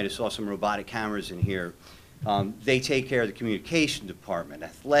 You might have saw some robotic cameras in here. They take care of the communication department,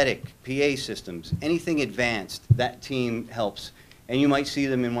 athletic, PA systems, anything advanced, that team helps. And you might see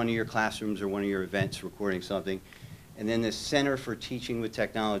them in one of your classrooms or one of your events recording something. And then the Center for Teaching with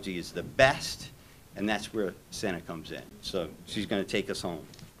Technology is the best, and that's where Sena comes in. So she's going to take us home.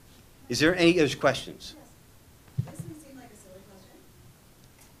 Is there any other questions? Yes. This may seem like a silly question.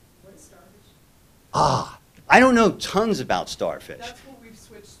 What is Starfish? I don't know tons about Starfish. That's what we've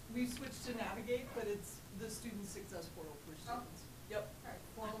switched. We've switched to Navigate, but it's the Student Success Portal for students. Yep. All right.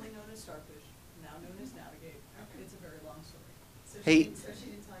 Formerly known as Starfish, now known as Navigate. Okay. It's a very long story. So Hey. she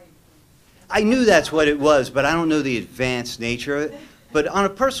didn't tell you. I knew that's what it was, but I don't know the advanced nature of it. But on a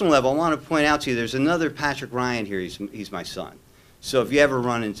personal level, I want to point out to you, there's another Patrick Ryan here. He's my son. So if you ever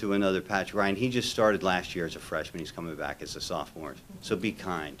run into another Patrick Ryan, he just started last year as a freshman. He's coming back as a sophomore. So be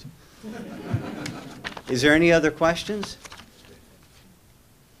kind. Is there any other questions?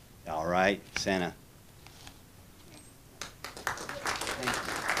 All right, Sena. Thank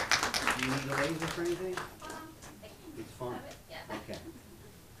you. Do you need a laser for anything? It's fun. Okay.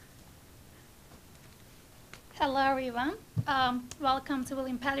 Hello, everyone. Welcome to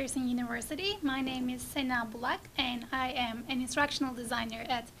William Paterson University. My name is Sena Bulak, and I am an instructional designer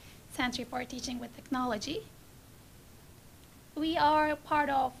at Center for Teaching with Technology. We are part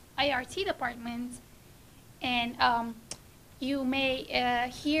of IRT department, and you may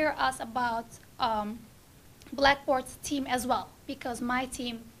hear us about Blackboard's team as well, because my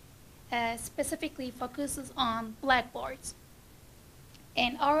team specifically focuses on Blackboards.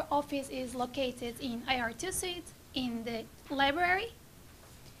 And our office is located in IR2 suite in the library.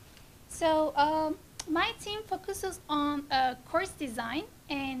 So My team focuses on course design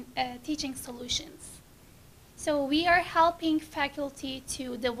and teaching solutions. So we are helping faculty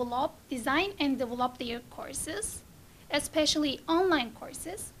to design and develop their courses, especially online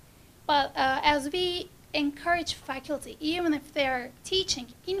courses. But as we encourage faculty, even if they're teaching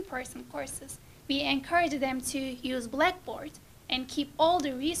in-person courses, we encourage them to use Blackboard and keep all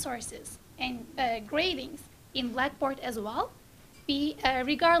the resources and gradings in Blackboard as well.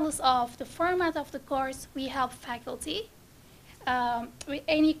 Regardless of the format of the course, we help faculty. With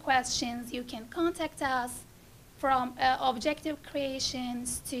any questions, you can contact us, from objective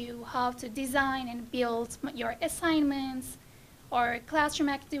creations to how to design and build your assignments or classroom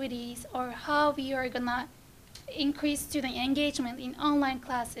activities, or how we are gonna increase student engagement in online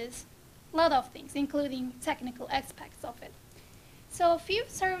classes. A lot of things, including technical aspects of it. So a few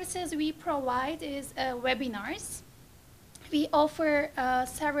services we provide is webinars. We offer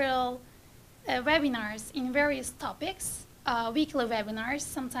several webinars in various topics, weekly webinars,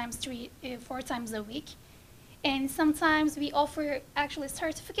 sometimes 4 times a week. And sometimes we offer actually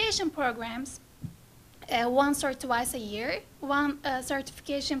certification programs once or twice a year. One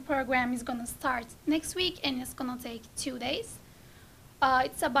certification program is going to start next week, and it's going to take 2 days.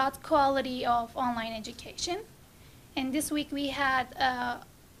 It's about quality of online education. And this week we had a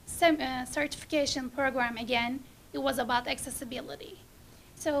certification program again. It was about accessibility.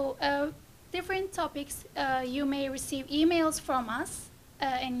 So different topics, you may receive emails from us,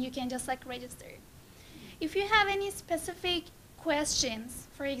 and you can just like register. If you have any specific questions,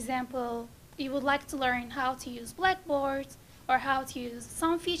 for example, you would like to learn how to use Blackboard or how to use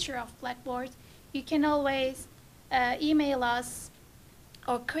some feature of Blackboard, you can always email us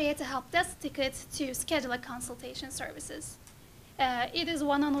or create a help desk ticket to schedule a consultation services. It is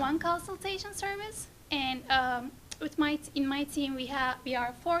one-on-one consultation service, and in my team we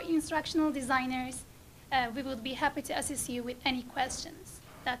are 4 instructional designers. We would be happy to assist you with any questions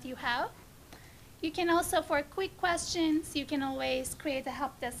that you have. You can also, for quick questions, you can always create a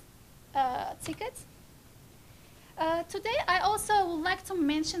help desk ticket. Today, I also would like to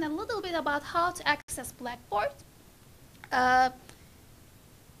mention a little bit about how to access Blackboard.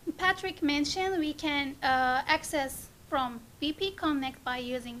 Patrick mentioned we can access from BP Connect by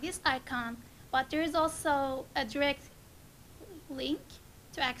using this icon, but there is also a direct link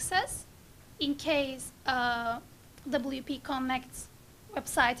to access in case WP Connect's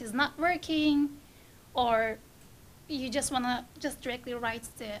website is not working, or you just want to just directly write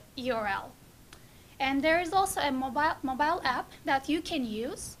the URL. And there is also a mobile app that you can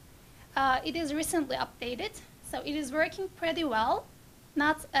use. It is recently updated, so it is working pretty well,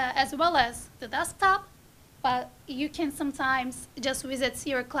 not as well as the desktop, but you can sometimes just visit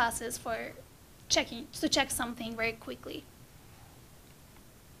your classes to check something very quickly.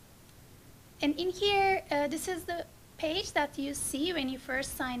 And in here, this is the page that you see when you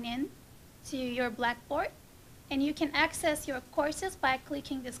first sign in to your Blackboard, and you can access your courses by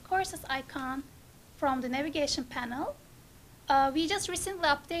clicking this courses icon from the navigation panel. We just recently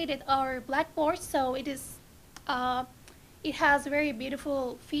updated our Blackboard, so it has very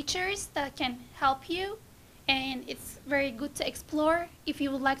beautiful features that can help you, and it's very good to explore. If you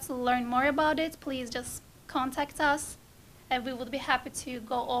would like to learn more about it, please just contact us, and we would be happy to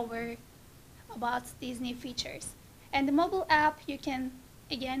go over about these new features. And the mobile app, you can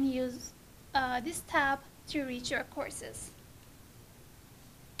again use this tab to reach your courses.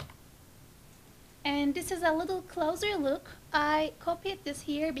 And this is a little closer look. I copied this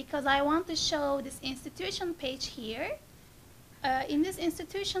here because I want to show this institution page here. In this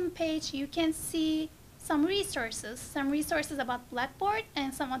institution page, you can see some resources about Blackboard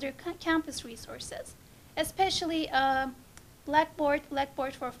and some other campus resources, especially Blackboard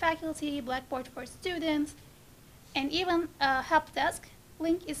for faculty, Blackboard for students, and even help desk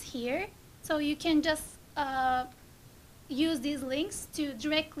link is here. So you can just use these links to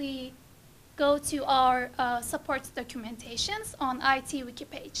directly go to our support documentations on IT wiki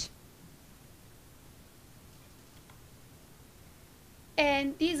page.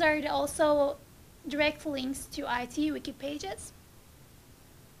 And these are also direct links to IT wiki pages.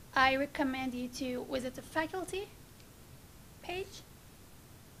 I recommend you to visit the faculty page.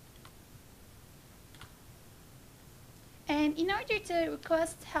 And in order to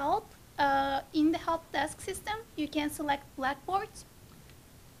request help in the help desk system, you can select Blackboard,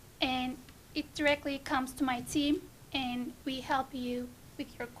 and it directly comes to my team, and we help you with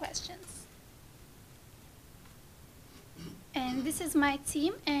your questions. And this is my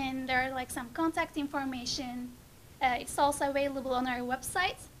team, and there are like some contact information. It's also available on our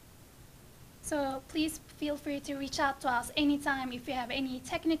website. So please feel free to reach out to us anytime if you have any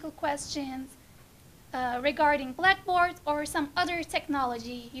technical questions, regarding Blackboard or some other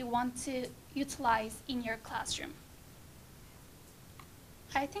technology you want to utilize in your classroom.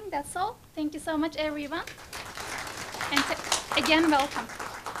 I think that's all. Thank you so much, everyone. And again, welcome.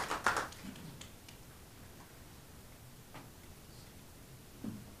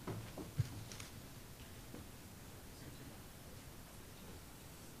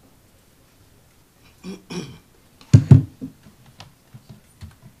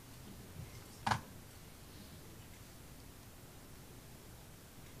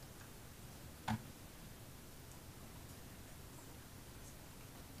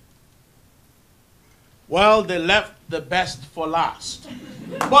 Well, they left the best for last,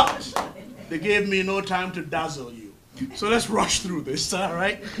 but they gave me no time to dazzle you. So let's rush through this, all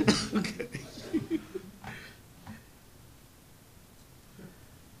right? Okay.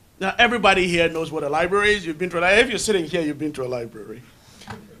 Now, everybody here knows what a library is. You've been to a library. If you're sitting here, you've been to a library.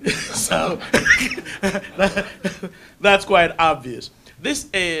 So that's quite obvious. This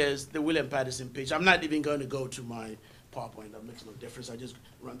is the William Paterson page. I'm not even going to go to my PowerPoint. That makes no difference. I just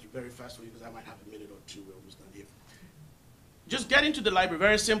run through very fast for you because I might have a minute or two. We're almost done here. Just get into the library.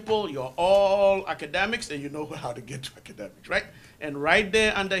 Very simple. You're all academics and you know how to get to academics, right? And right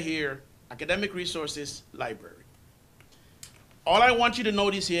there under here, academic resources, library. All I want you to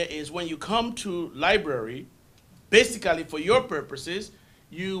notice here is when you come to library, basically for your purposes,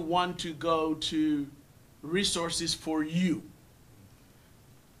 you want to go to resources for you.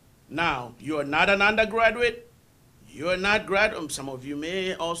 Now, you're not an undergraduate. You're not graduate. Some of you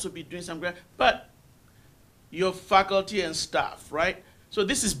may also be doing some grad, but you're faculty and staff, right? So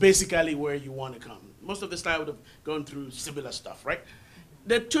this is basically where you want to come. Most of the time I would have gone through similar stuff, right?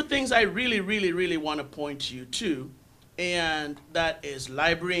 There are two things I really want to point you to, and that is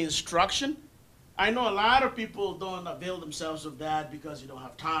library instruction. I know a lot of people don't avail themselves of that because you don't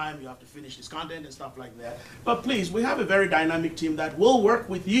have time, you have to finish this content and stuff like that. But please, we have a very dynamic team that will work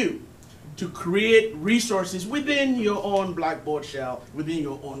with you to create resources within your own Blackboard shell, within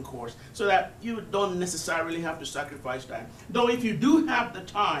your own course, so that you don't necessarily have to sacrifice time. Though if you do have the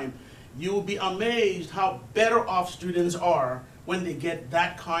time, you will be amazed how better off students are when they get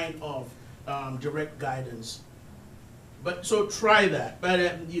that kind of direct guidance. But so try that.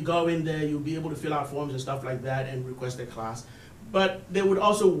 But you go in there, you'll be able to fill out forms and stuff like that and request a class. But they would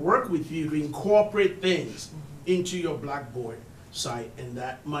also work with you to incorporate things into your Blackboard site, and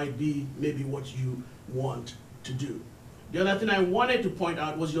that might be maybe what you want to do. The other thing I wanted to point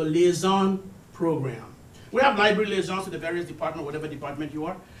out was your liaison program. We have library liaisons to the various departments, whatever department you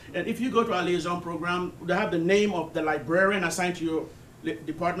are. And if you go to our liaison program, they have the name of the librarian assigned to your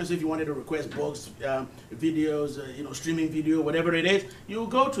departments. If you wanted to request books, videos, streaming video, whatever it is, you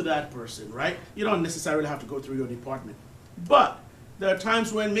go to that person, right? You don't necessarily have to go through your department. But there are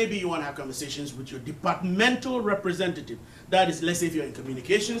times when maybe you want to have conversations with your departmental representative. That is, let's say if you're in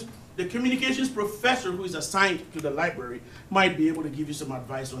communications, the communications professor who is assigned to the library might be able to give you some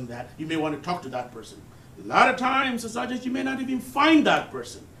advice on that. You may want to talk to that person. A lot of times, as sergeants, you may not even find that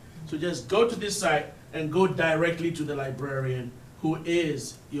person. So just go to this site and go directly to the librarian who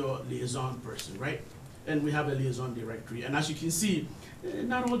is your liaison person, right? And we have a liaison directory. And as you can see,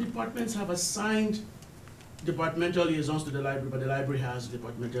 not all departments have assigned departmental liaisons to the library, but the library has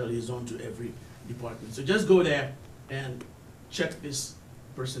departmental liaison to every department. So just go there and check this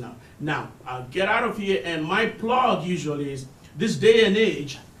person out. Now, I'll get out of here, and my plug usually is, this day and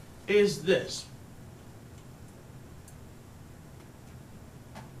age, is this.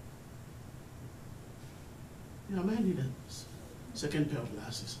 I might need a second pair of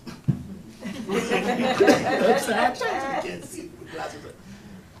glasses.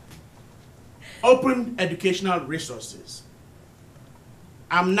 Open educational resources.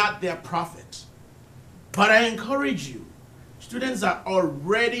 I'm not their prophet, but I encourage you. Students are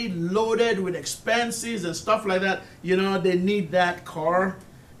already loaded with expenses and stuff like that. You know, they need that car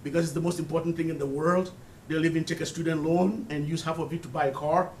because it's the most important thing in the world. They'll even take a student loan and use half of it to buy a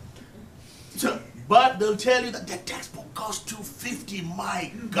car. So, but they'll tell you that the textbook costs $250.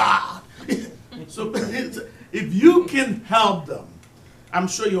 My God! So if you can help them, I'm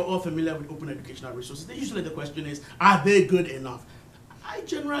sure you're all familiar with open educational resources. Usually the question is, are they good enough? I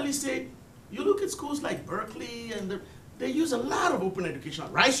generally say, you look at schools like Berkeley, and they use a lot of open educational.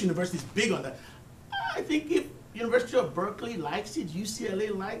 Rice University is big on that. I think if University of Berkeley likes it,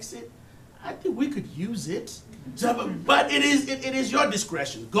 UCLA likes it, I think we could use it. So, but it is your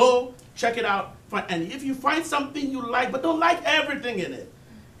discretion. Go, check it out, and if you find something you like, but don't like everything in it,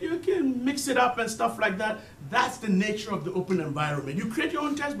 you can mix it up and stuff like that. That's the nature of the open environment. You create your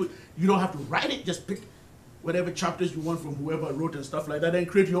own textbook. You don't have to write it. Just pick whatever chapters you want from whoever wrote and stuff like that, and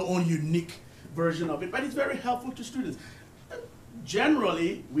create your own unique version of it, but it's very helpful to students.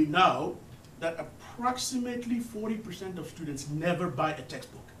 Generally, we know that approximately 40% of students never buy a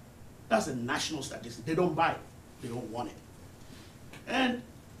textbook. That's a national statistic. They don't buy it. They don't want it. And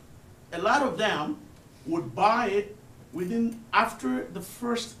a lot of them would buy it after the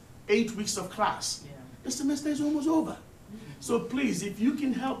first 8 weeks of class. Yeah. The semester is almost over. So please, if you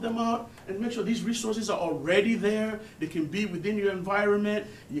can help them out and make sure these resources are already there, they can be within your environment,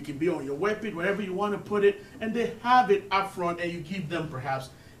 you can be on your webpage, wherever you want to put it, and they have it up front, and you give them perhaps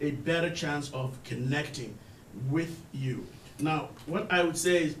a better chance of connecting with you. Now, what I would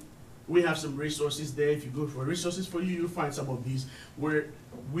say is we have some resources there. If you go for resources for you, you'll find some of these where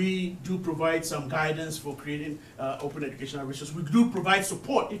we do provide some guidance for creating open educational resources. We do provide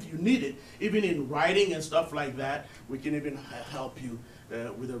support if you need it, even in writing and stuff like that. We can even help you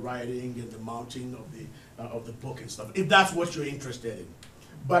with the writing and the mounting of the book and stuff, if that's what you're interested in.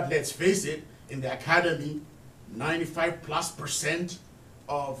 But let's face it, in the academy, 95+%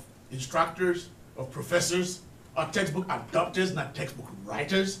 of instructors, of professors, are textbook adopters, not textbook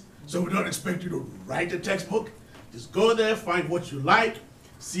writers. So we don't expect you to write a textbook. Just go there, find what you like,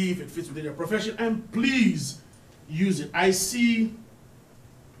 see if it fits within your profession, and please use it. I see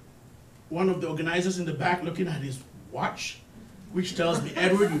one of the organizers in the back looking at his watch, which tells me,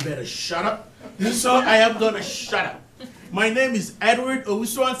 Edward, you better shut up. So I am gonna shut up. My name is Edward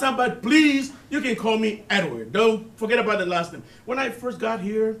Owusu-Ansah, but please, you can call me Edward. Don't forget about the last name. When I first got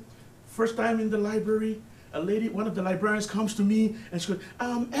here, first time in the library, a lady, one of the librarians comes to me and she goes,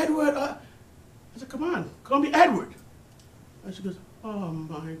 Edward, I said, come on, call me Edward. And she goes, oh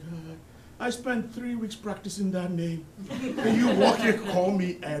my God, I spent 3 weeks practicing that name. And you walk here, call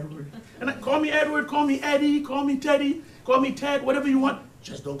me Edward. And call me Edward, call me Eddie, call me Teddy, call me Ted, whatever you want.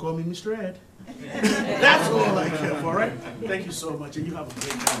 Just don't call me Mr. Ed. That's all I care for, right? Thank you so much, and you have a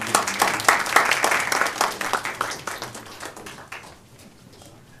great time.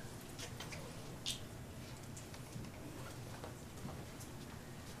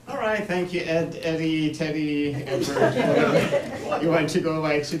 All right, thank you, Ed, Eddie, Teddy, Edward. You want to go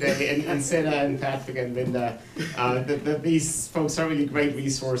away today, and Sena and Patrick and Linda. These folks are really great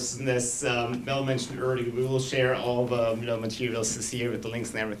resources in this. Mel mentioned earlier, we will share all the materials this year with the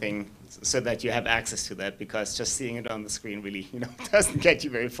links and everything, so that you have access to that, because just seeing it on the screen really doesn't get you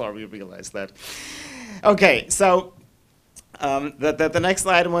very far. We realize that. Okay, so. The next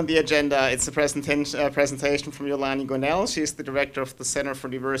item on the agenda is a presentation from Yolany Gonell. She's the director of the Center for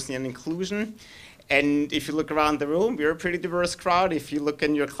Diversity and Inclusion. And if you look around the room, we're a pretty diverse crowd. If you look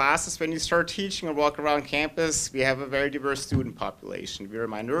in your classes when you start teaching or walk around campus, we have a very diverse student population. We're a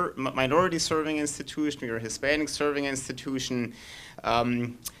minority serving institution. We're a Hispanic serving institution.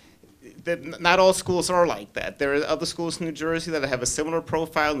 Not all schools are like that. There are other schools in New Jersey that have a similar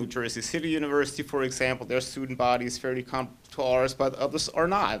profile. New Jersey City University, for example, their student body is fairly comparable to ours, but others are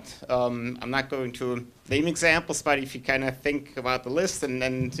not. I'm not going to name examples, but if you kind of think about the list and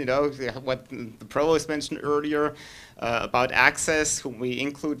what the Provost mentioned earlier about access, whom we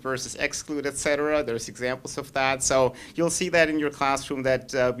include versus exclude, etc., there's examples of that. So you'll see that in your classroom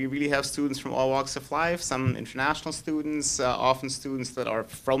that we really have students from all walks of life, some international students, often students that are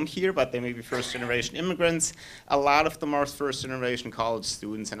from here, but they may be first-generation immigrants. A lot of them are first-generation college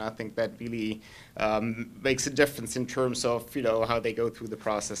students, and I think that really makes a difference in terms of how they go through the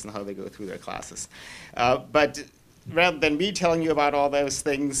process and how they go through their classes. But rather than me telling you about all those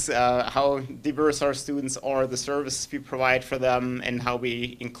things, how diverse our students are, the services we provide for them, and how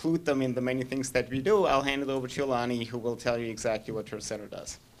we include them in the many things that we do, I'll hand it over to Yolany, who will tell you exactly what her center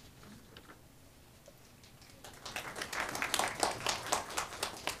does.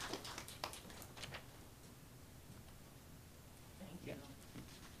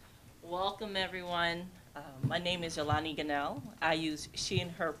 Welcome, everyone. My name is Yolany Gonell. I use she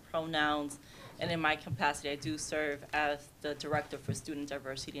and her pronouns, and in my capacity, I do serve as the Director for Student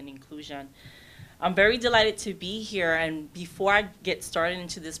Diversity and Inclusion. I'm very delighted to be here, and before I get started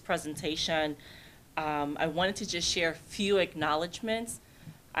into this presentation, I wanted to just share a few acknowledgments.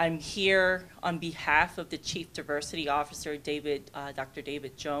 I'm here on behalf of the Chief Diversity Officer, Dr.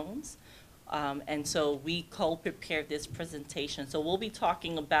 David Jones. And so we co-prepared this presentation. So we'll be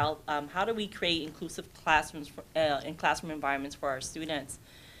talking about how do we create inclusive classrooms and classroom environments for our students.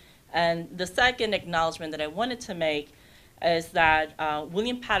 And the second acknowledgement that I wanted to make is that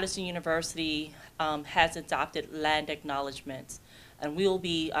William Paterson University has adopted land acknowledgements. And we will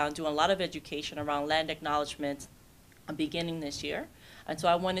be doing a lot of education around land acknowledgements beginning this year. And so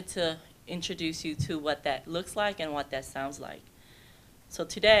I wanted to introduce you to what that looks like and what that sounds like. So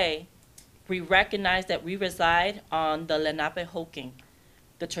today, we recognize that we reside on the Lenapehoking,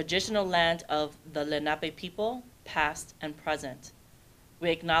 the traditional land of the Lenape people, past and present. We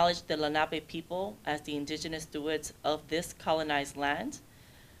acknowledge the Lenape people as the indigenous stewards of this colonized land,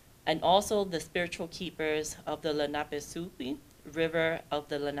 and also the spiritual keepers of the Lenape-Supi, river of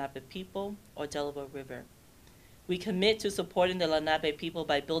the Lenape people, or Delaware River. We commit to supporting the Lenape people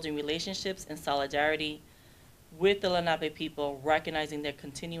by building relationships and solidarity with the Lenape people, recognizing their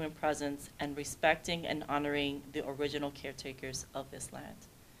continuing presence and respecting and honoring the original caretakers of this land.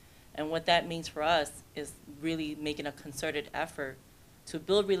 And what that means for us is really making a concerted effort to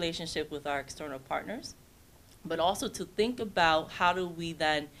build relationship with our external partners, but also to think about how do we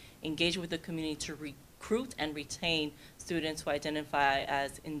then engage with the community to recruit and retain students who identify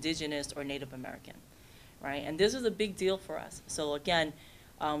as Indigenous or Native American, right? And this is a big deal for us. So again,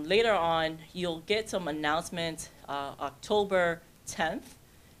 later on, you'll get some announcements. October 10th,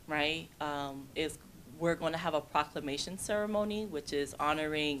 right, we're going to have a proclamation ceremony, which is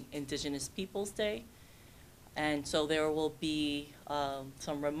honoring Indigenous Peoples Day. And so there will be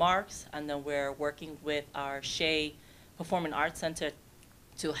some remarks, and then we're working with our Shea Performing Arts Center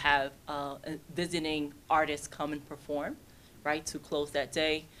to have visiting artists come and perform, right, to close that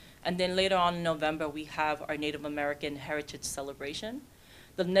day. And then later on in November, we have our Native American Heritage Celebration.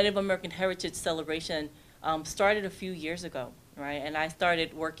 The Native American Heritage Celebration started a few years ago, right? And I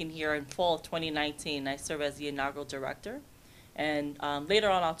started working here in fall of 2019. I serve as the inaugural director. And later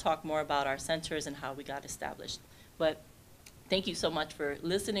on, I'll talk more about our centers and how we got established. But thank you so much for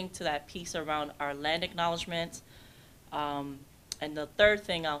listening to that piece around our land acknowledgement. And the third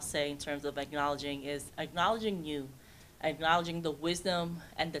thing I'll say in terms of acknowledging is acknowledging you, acknowledging the wisdom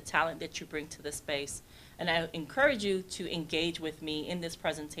and the talent that you bring to the space. And I encourage you to engage with me in this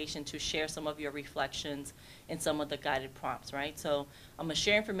presentation to share some of your reflections and some of the guided prompts, right? So I'm gonna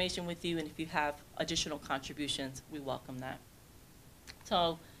share information with you, and if you have additional contributions, we welcome that.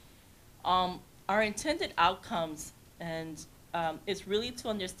 So our intended outcomes and is really to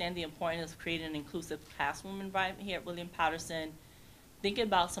understand the importance of creating an inclusive classroom environment here at William Paterson, thinking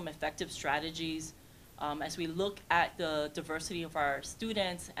about some effective strategies as we look at the diversity of our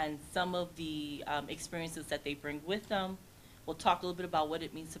students and some of the experiences that they bring with them. We'll talk a little bit about what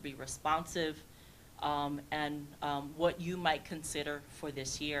it means to be responsive and what you might consider for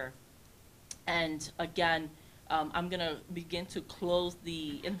this year. And again, I'm going to begin to close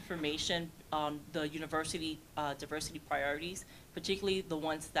the information on the university diversity priorities, particularly the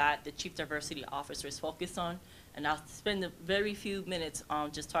ones that the Chief Diversity Officer is focused on. And I'll spend a very few minutes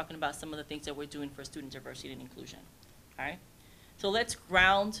on just talking about some of the things that we're doing for student diversity and inclusion. All right? So let's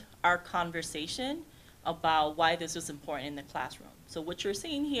ground our conversation about why this is important in the classroom. So what you're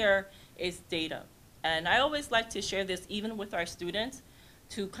seeing here is data. And I always like to share this even with our students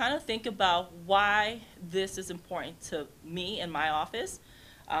to kind of think about why this is important to me in my office.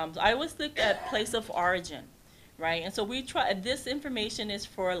 I always look at place of origin, right? And so we try, this information is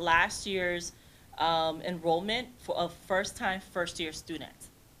for last year's enrollment for first-time, first-year students.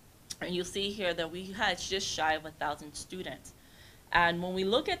 And you'll see here that we had just shy of 1,000 students. And when we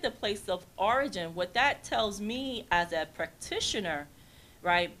look at the place of origin, what that tells me as a practitioner,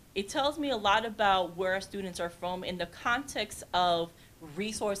 right, it tells me a lot about where our students are from in the context of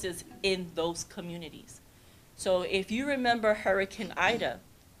resources in those communities. So if you remember Hurricane Ida,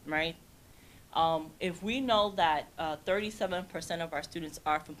 right, if we know that 37% of our students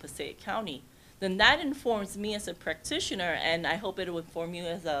are from Passaic County, then that informs me as a practitioner, and I hope it will inform you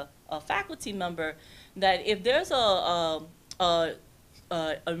as a faculty member, that if there's a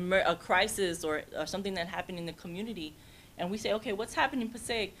crisis or something that happened in the community, and we say, okay, what's happening in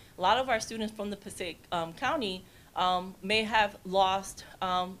Passaic? A lot of our students from the Passaic County may have lost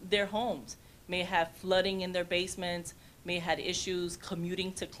their homes, may have flooding in their basements, may have had issues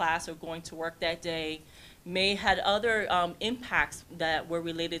commuting to class or going to work that day, may had other impacts that were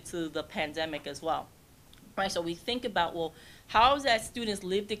related to the pandemic as well. Right, so we think about, well, how is that student's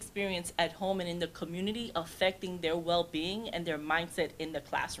lived experience at home and in the community affecting their well-being and their mindset in the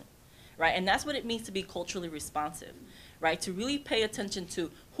classroom, right? And that's what it means to be culturally responsive, right? To really pay attention to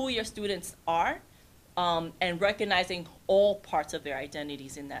who your students are and recognizing all parts of their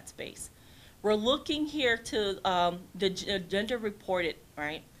identities in that space. We're looking here to the gender reported,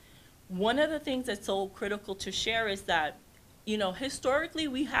 right? One of the things that's so critical to share is that, you know, historically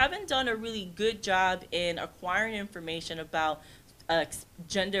we haven't done a really good job in acquiring information about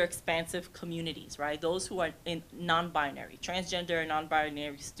gender expansive communities, right? Those who are in non-binary, transgender and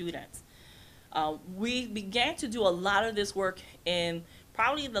non-binary students. We began to do a lot of this work in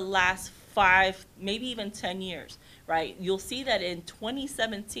probably the last 5, maybe even 10 years, right? You'll see that in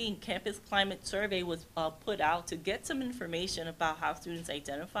 2017, Campus Climate Survey was put out to get some information about how students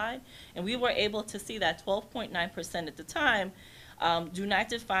identified, and we were able to see that 12.9% at the time do not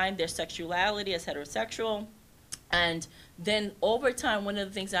define their sexuality as heterosexual. And then over time, one of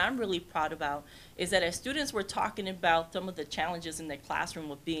the things that I'm really proud about is that as students were talking about some of the challenges in their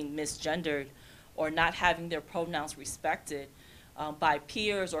classroom of being misgendered or not having their pronouns respected by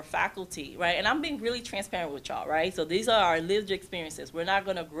peers or faculty, right? And I'm being really transparent with y'all, right? So these are our lived experiences. We're not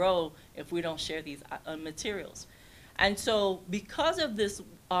gonna grow if we don't share these materials. And so because of this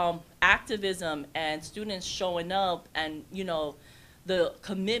activism and students showing up and, you know, the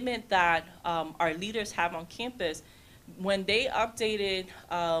commitment that our leaders have on campus, when they updated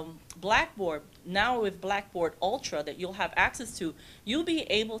Blackboard, now with Blackboard Ultra that you'll have access to, you'll be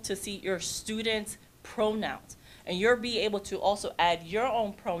able to see your students' pronouns. And you'll be able to also add your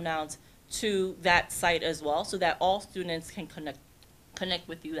own pronouns to that site as well, so that all students can connect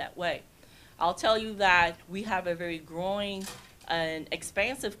with you that way. I'll tell you that we have a very growing and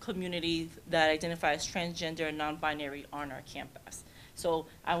expansive community that identifies transgender and non-binary on our campus. So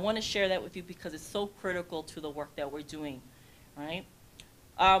I want to share that with you because it's so critical to the work that we're doing, right?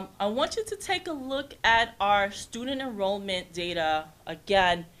 I want you to take a look at our student enrollment data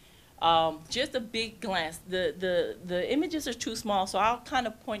again. Just a big glance. The images are too small, so I'll kind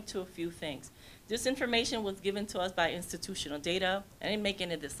of point to a few things. This information was given to us by institutional data. I didn't make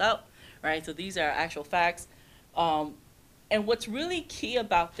any of this up, right? So these are actual facts. And what's really key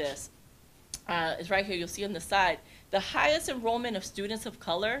about this is right here, you'll see on the side, the highest enrollment of students of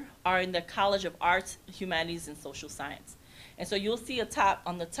color are in the College of Arts, Humanities, and Social Science. And so you'll see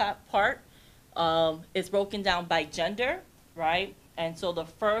on the top part, it's broken down by gender, right? And so the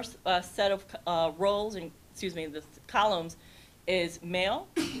first set of rows, and the columns is male.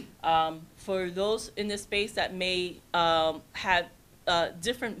 For those in this space that may have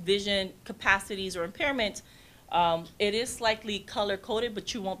different vision capacities or impairments, it is slightly color-coded,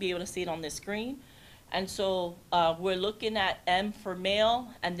 but you won't be able to see it on the screen. And so we're looking at M for male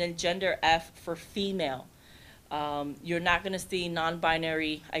and then gender F for female. You're not going to see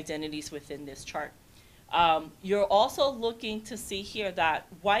non-binary identities within this chart. You're also looking to see here that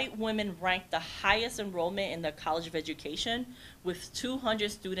white women rank the highest enrollment in the College of Education with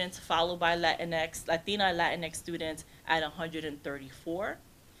 200 students, followed by Latina Latinx students at 134.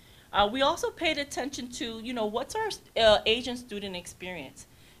 We also paid attention to, you know, what's our Asian student experience?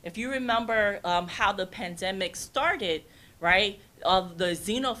 If you remember how the pandemic started, right, of the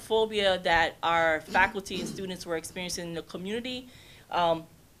xenophobia that our faculty and students were experiencing in the community,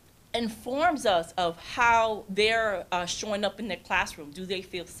 informs us of how they're showing up in their classroom. Do they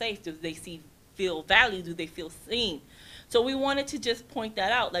feel safe? Do they feel valued? Do they feel seen? So we wanted to just point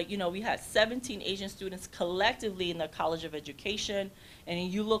that out. Like, you know, we had 17 Asian students collectively in the College of Education, and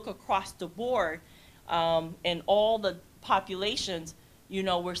you look across the board in all the populations, you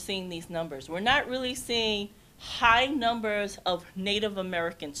know, we're seeing these numbers. We're not really seeing high numbers of Native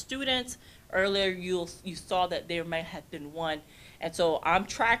American students. Earlier, you saw that there might have been one. And so I'm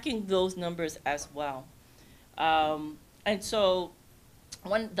tracking those numbers as well. And so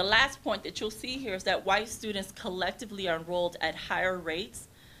the last point that you'll see here is that white students collectively are enrolled at higher rates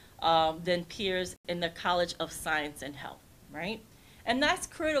than peers in the College of Science and Health, right? And that's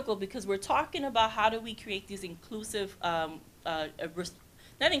critical because we're talking about how do we create these inclusive, not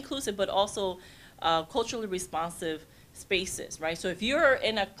inclusive, but also culturally responsive spaces, right? So if you're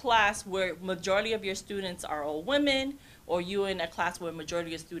in a class where majority of your students are all women, or you're in a class where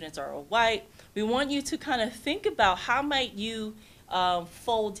majority of students are all white, we want you to kind of think about how might you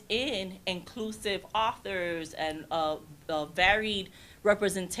fold in inclusive authors and varied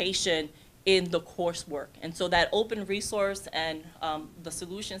representation in the coursework. And so that open resource and the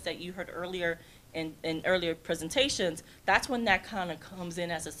solutions that you heard earlier in earlier presentations, that's when that kind of comes in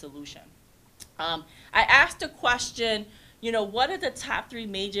as a solution. I asked a question, you know, what are the top 3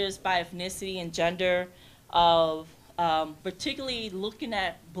 majors by ethnicity and gender of particularly looking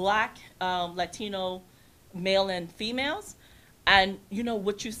at Black, Latino, male and females? And, you know,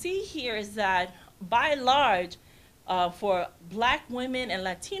 what you see here is that by and large, for Black women and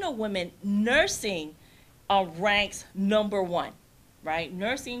Latino women, nursing ranks #1, right?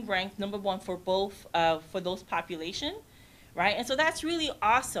 Nursing ranks #1 for both, for those populations, right? And so that's really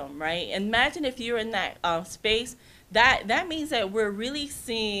awesome, right? Imagine if you're in that space, that means that we're really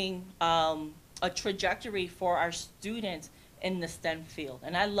seeing a trajectory for our students in the STEM field,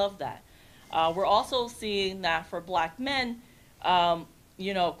 and I love that. We're also seeing that for Black men,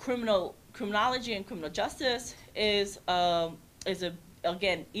 you know, criminology and criminal justice is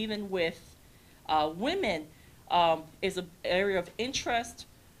again, even with women, is an area of interest,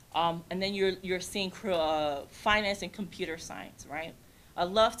 and then you're seeing finance and computer science, right? I'd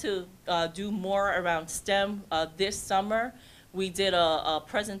love to do more around STEM. This summer, we did a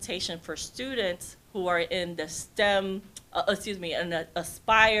presentation for students who are in the STEM, an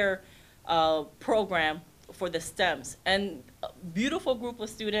Aspire program for the STEMs. And a beautiful group of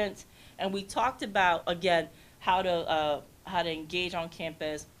students, and we talked about, again, how to engage on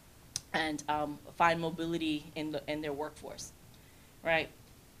campus and find mobility in their workforce, right?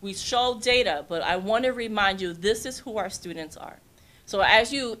 We show data, but I want to remind you, this is who our students are. So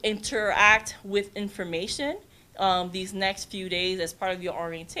as you interact with information these next few days as part of your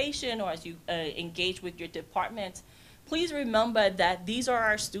orientation or as you engage with your department, please remember that these are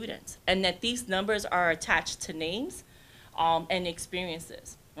our students and that these numbers are attached to names and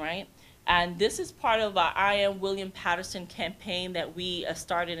experiences, right? And this is part of our I Am William Paterson campaign that we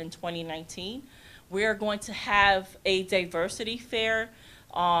started in 2019. We are going to have a diversity fair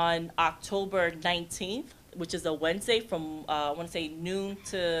on October 19th, which is a Wednesday from, I want to say, noon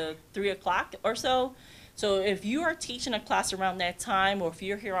to 3 o'clock or so. So if you are teaching a class around that time, or if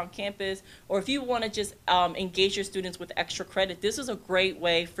you're here on campus, or if you want to just engage your students with extra credit, this is a great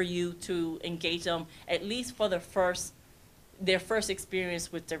way for you to engage them, at least for their first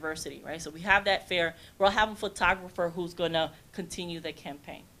experience with diversity, right? So we have that fair. We'll have a photographer who's going to continue the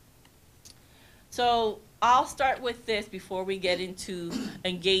campaign. So I'll start with this before we get into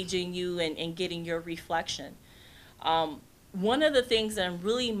engaging you and getting your reflection. One of the things that I'm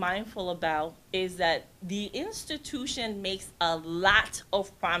really mindful about is that the institution makes a lot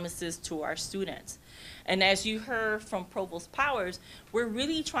of promises to our students. And as you heard from Provost Powers, we're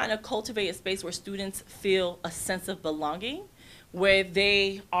really trying to cultivate a space where students feel a sense of belonging, where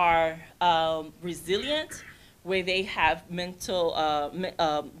they are resilient, where they have mental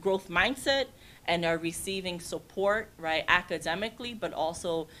growth mindset, and are receiving support, right, academically, but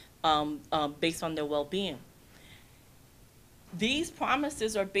also based on their well-being. These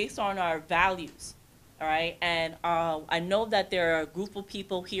promises are based on our values, all right? And I know that there are a group of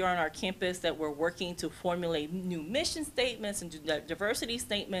people here on our campus that we're working to formulate new mission statements and diversity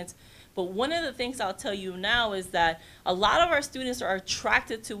statements. But one of the things I'll tell you now is that a lot of our students are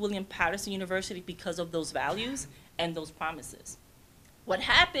attracted to William Paterson University because of those values and those promises. What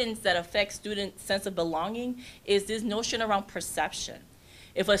happens that affects students' sense of belonging is this notion around perception.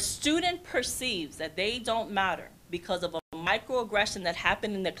 If a student perceives that they don't matter because of a microaggression that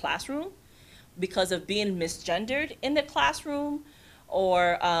happened in the classroom, because of being misgendered in the classroom,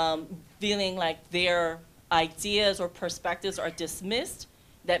 or feeling like their ideas or perspectives are dismissed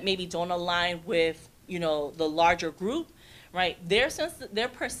that maybe don't align with, you know, the larger group, right? Their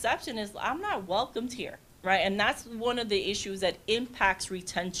perception is, I'm not welcomed here, right? And that's one of the issues that impacts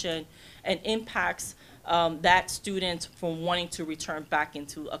retention and impacts that student from wanting to return back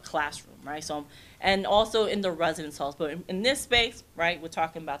into a classroom, right? So, and also in the residence halls, but in this space, right, we're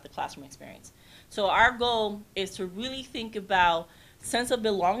talking about the classroom experience. So our goal is to really think about sense of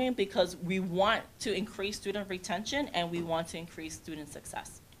belonging, because we want to increase student retention and we want to increase student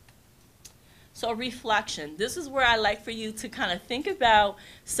success. So reflection, this is where I like for you to kind of think about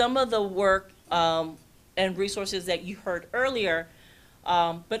some of the work and resources that you heard earlier,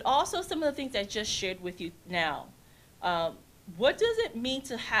 but also some of the things I just shared with you now. What does it mean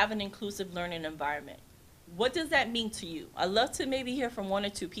to have an inclusive learning environment? What does that mean to you? I'd love to maybe hear from one or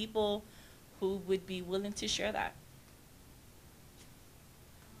two people who would be willing to share that.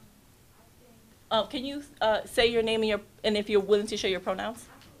 Can you say your name and if you're willing to share your pronouns?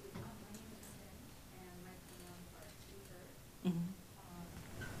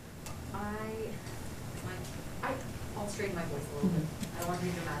 I'll straighten my voice a little bit. I don't want to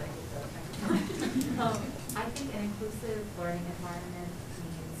be dramatic with the microphone. I think an inclusive learning environment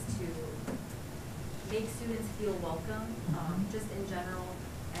means to make students feel welcome, just in general,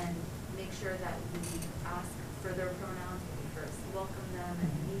 and make sure that we ask for their pronouns when we first welcome them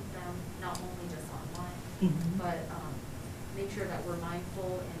and meet them, not only just online, but make sure that we're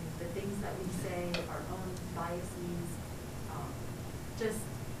mindful in the things that we say, our own biases, just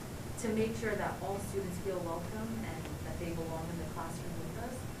to make sure that all students feel welcome and that they belong in the classroom with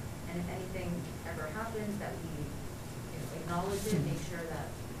us. And if anything ever happens, that we acknowledge it, make sure that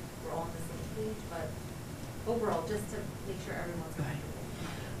we're all on the same page. But overall, just to make sure everyone's comfortable.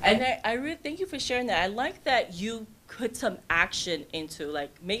 And I really thank you for sharing that. I like that you put some action into,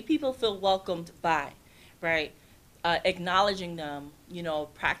 like, make people feel welcomed by, right? Acknowledging them, you know,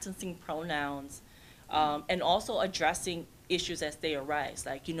 practicing pronouns, and also addressing issues as they arise,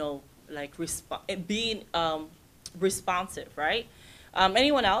 like, you know, like being responsive, right?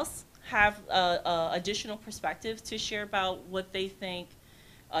 Anyone else? have additional perspectives to share about what they think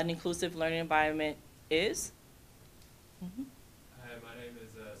an inclusive learning environment is? Mm-hmm. Hi, my name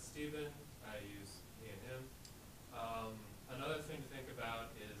is Stephen. I use he and him. Another thing to think about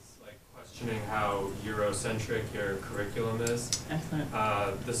is like questioning how Eurocentric your curriculum is. Excellent.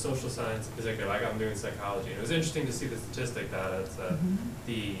 The social science in particular, like I'm doing psychology, and it was interesting to see the statistic that it's the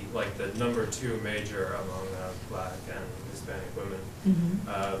 #2 major among Black and Hispanic women,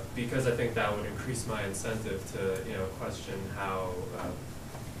 because I think that would increase my incentive to question how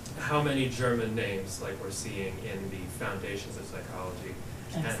many German names like we're seeing in the foundations of psychology.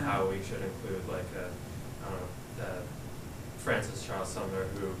 Excellent. And how we should include like Francis Charles Sumner,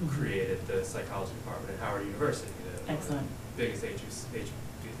 who created the psychology department at Howard University, Excellent. The biggest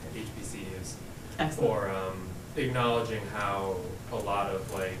HBCUs. Excellent. Or acknowledging how a lot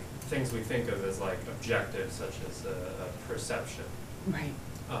of like things we think of as like objective, such as a perception, right,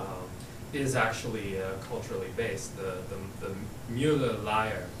 is actually culturally based. The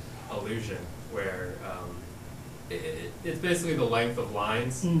Müller-Lyer illusion, where it's basically the length of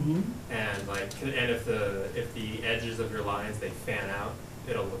lines, and if the edges of your lines they fan out,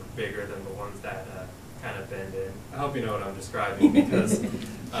 it'll look bigger than the ones that kind of bend in. I hope you know what I'm describing, because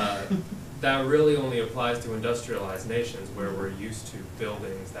that really only applies to industrialized nations where we're used to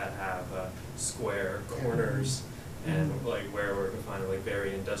buildings that have square corners, and like where we're finding like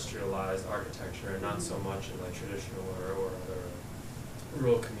very industrialized architecture, and not so much in like traditional or other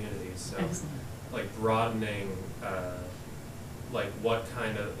rural communities. So like broadening, like what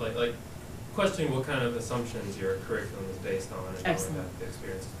kind of like questioning what kind of assumptions your curriculum is based on, and knowing that the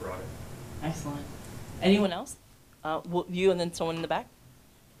experience is broader. Excellent. Anyone else? You and then someone in the back.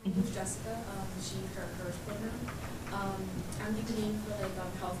 Jessica, she, her pronoun. I'm the dean for like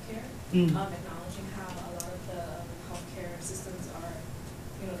healthcare, acknowledging how a lot of the healthcare systems are,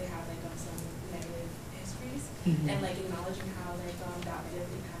 they have like some negative histories, and like acknowledging how like that might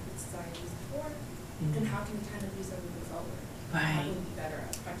have impacted societies before, and how can we kind of use that moving forward? Right. How can we be better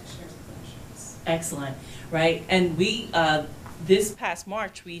as practitioners and clinicians? Excellent. Right, and we this past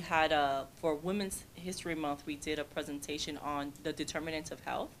March we had for Women's History Month we did a presentation on the determinants of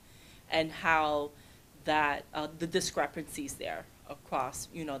health, and how that the discrepancies there across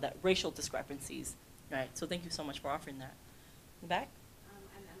that racial discrepancies, right? So thank you so much for offering that. In the back.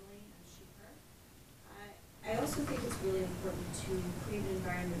 I'm Emily. I'm she, her. I also think it's really important to create an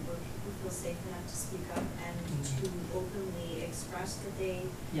environment where people feel safe enough to speak up and to openly express that they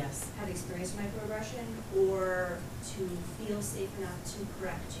have experienced microaggression, or to feel safe enough to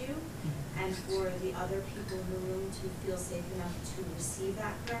correct you, and for the other people in the room to feel safe enough to receive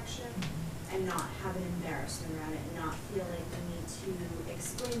that correction and not have an embarrassment around it, and not feel like they need to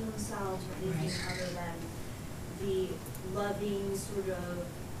explain themselves or anything other than the loving sort of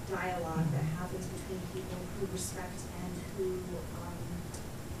dialogue that happens between people who respect and who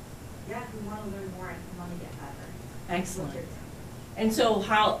want to learn more and who want to get better. Excellent. And so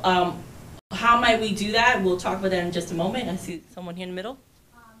how might we do that? We'll talk about that in just a moment. I see someone here in the middle.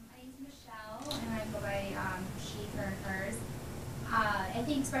 My name's Michelle, and I go by she, her, and hers. I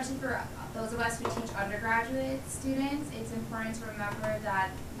think especially for those of us who teach undergraduate students, it's important to remember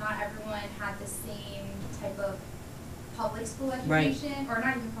that not everyone had the same type of public school education, or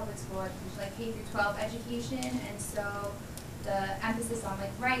not even public school education, like K through 12 education, and so the emphasis on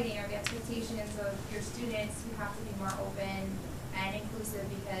like writing, or the expectations of your students, you have to be more open and inclusive,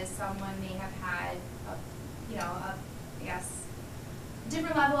 because someone may have had I guess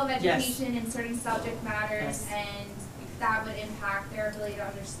different level of education in certain subject matters, and that would impact their ability to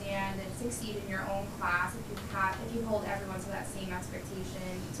understand and succeed in your own class if you hold everyone to that same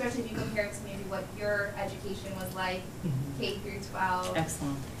expectation, especially if you compare it to maybe what your education was like, K through 12.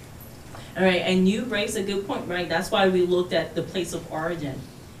 Excellent. All right, and you raised a good point, right? That's why we looked at the place of origin,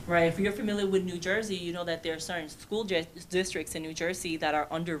 right? If you're familiar with New Jersey, you know that there are certain school districts in New Jersey that are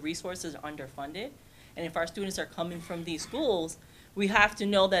under-resourced, underfunded. And if our students are coming from these schools, we have to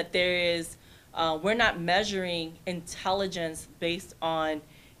know that there is, we're not measuring intelligence based on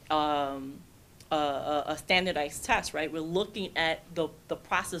a standardized test, right? We're looking at the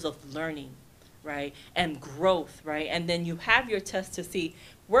process of learning, right? And growth, right? And then you have your test to see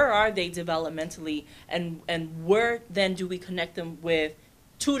where are they developmentally, and where then do we connect them with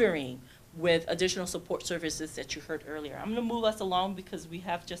tutoring, with additional support services that you heard earlier. I'm gonna move us along because we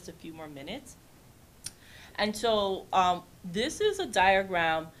have just a few more minutes. And so this is a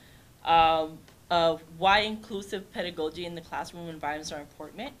diagram of why inclusive pedagogy in the classroom environments are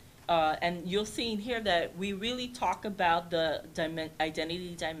important. And you'll see in here that we really talk about the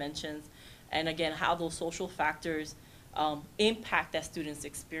identity dimensions, and again, how those social factors impact that students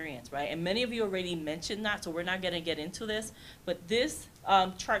experience, right? And many of you already mentioned that, so we're not going to get into this. But this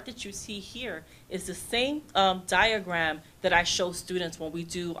chart that you see here is the same diagram that I show students when we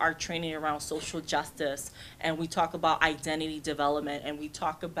do our training around social justice, and we talk about identity development, and we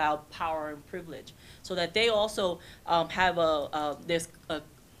talk about power and privilege, so that they also have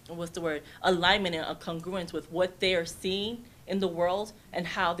alignment and a congruence with what they are seeing in the world and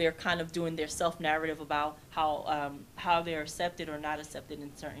how they're kind of doing their self-narrative about how they're accepted or not accepted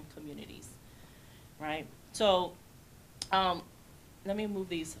in certain communities, right? So let me move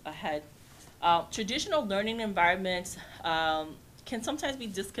these ahead. Traditional learning environments can sometimes be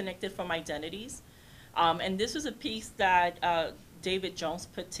disconnected from identities. And this was a piece that David Jones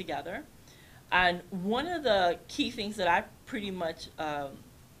put together. And one of the key things that I pretty much,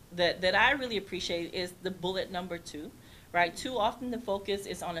 that I really appreciate is the bullet number 2. Right, too often the focus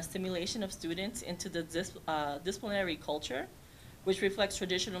is on assimilation of students into the disciplinary culture, which reflects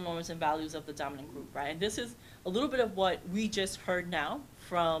traditional norms and values of the dominant group, right? And this is a little bit of what we just heard now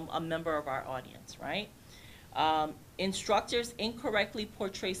from a member of our audience, right? Instructors incorrectly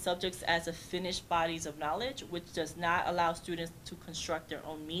portray subjects as a finished bodies of knowledge, which does not allow students to construct their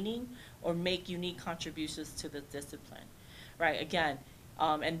own meaning or make unique contributions to the discipline, right? Again,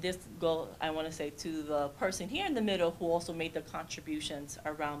 and this goes, I want to say, to the person here in the middle who also made the contributions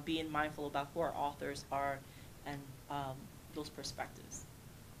around being mindful about who our authors are and those perspectives.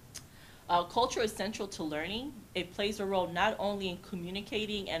 Culture is central to learning. It plays a role not only in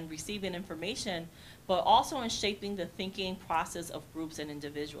communicating and receiving information, but also in shaping the thinking process of groups and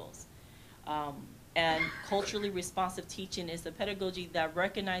individuals. And culturally responsive teaching is the pedagogy that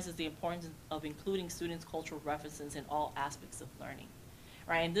recognizes the importance of including students' cultural references in all aspects of learning.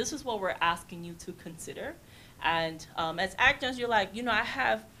 Right, and this is what we're asking you to consider. And as actors, you're like, you know, I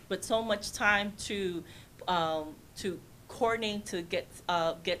have but so much time to coordinate, to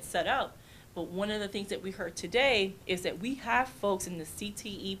get set up. But one of the things that we heard today is that we have folks in the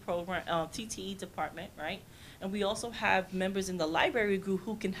CTE program, TTE department, right? And we also have members in the library group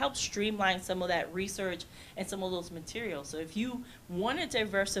who can help streamline some of that research and some of those materials. So if you want to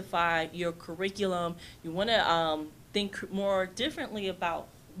diversify your curriculum, you want to think more differently about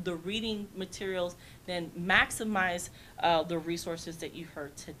the reading materials, then maximize the resources that you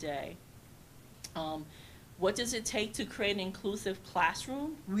heard today. What does it take to create an inclusive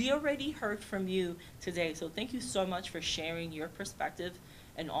classroom? We already heard from you today, so thank you so much for sharing your perspective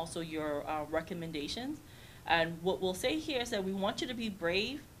and also your recommendations. And what we'll say here is that we want you to be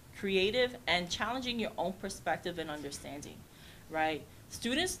brave, creative, and challenging your own perspective and understanding, right?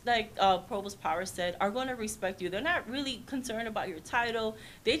 Students, like Provost Power said, are going to respect you. They're not really concerned about your title.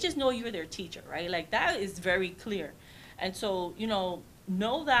 They just know you're their teacher, right? Like, that is very clear. And so, you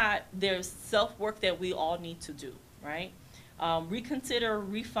know that there's self-work that we all need to do, right? Reconsider,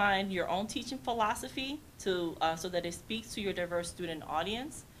 refine your own teaching philosophy so that it speaks to your diverse student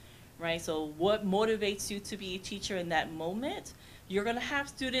audience, right? So what motivates you to be a teacher in that moment? You're going to have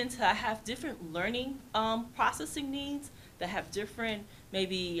students that have different learning processing needs, that have different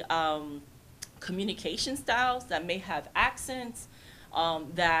maybe communication styles, that may have accents,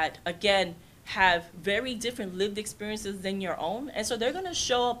 that again have very different lived experiences than your own. And so they're going to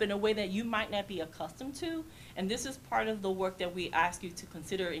show up in a way that you might not be accustomed to. And this is part of the work that we ask you to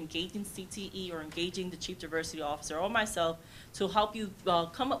consider engaging CTE or engaging the Chief Diversity Officer or myself to help you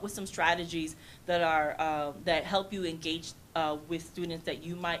come up with some strategies that are that help you engage with students that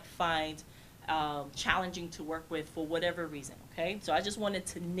you might find challenging to work with for whatever reason, okay? So I just wanted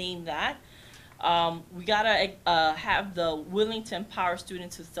to name that. We gotta have the willing to empower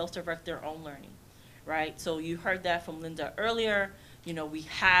students to self-direct their own learning, right? So you heard that from Linda earlier. You know, we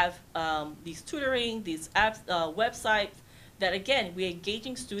have these tutoring, these apps, websites that, again, we're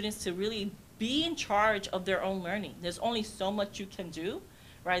engaging students to really be in charge of their own learning. There's only so much you can do,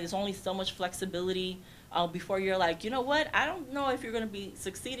 right? There's only so much flexibility before you're like, you know what, I don't know if you're gonna be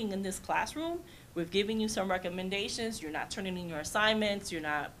succeeding in this classroom. We've given you some recommendations. You're not turning in your assignments. You're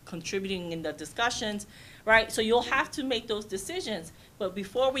not contributing in the discussions, right? So you'll have to make those decisions. But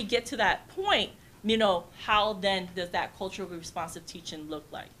before we get to that point, you know, how then does that culturally responsive teaching look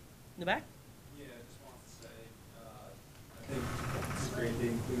like? In the back? Yeah, I just want to say, I think it's great, the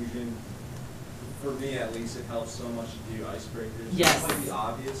inclusion. For me, at least, it helps so much to do icebreakers. Yes. It might be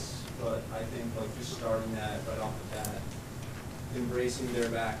obvious, but I think like just starting that right off the bat, embracing their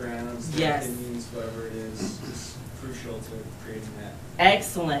backgrounds, their Yes. opinions, whatever it is crucial to creating that.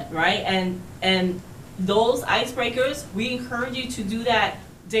 Excellent, right? And those icebreakers, we encourage you to do that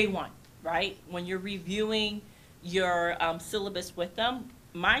day one, right? When you're reviewing your syllabus with them.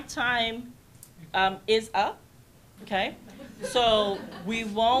 My time is up. Okay? So we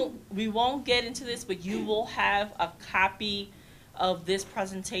won't get into this, but you will have a copy of this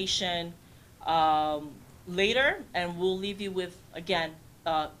presentation later, and we'll leave you with, again,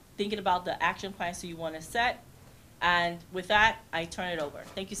 thinking about the action plans that you want to set. And with that, I turn it over.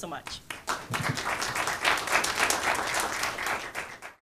 Thank you so much.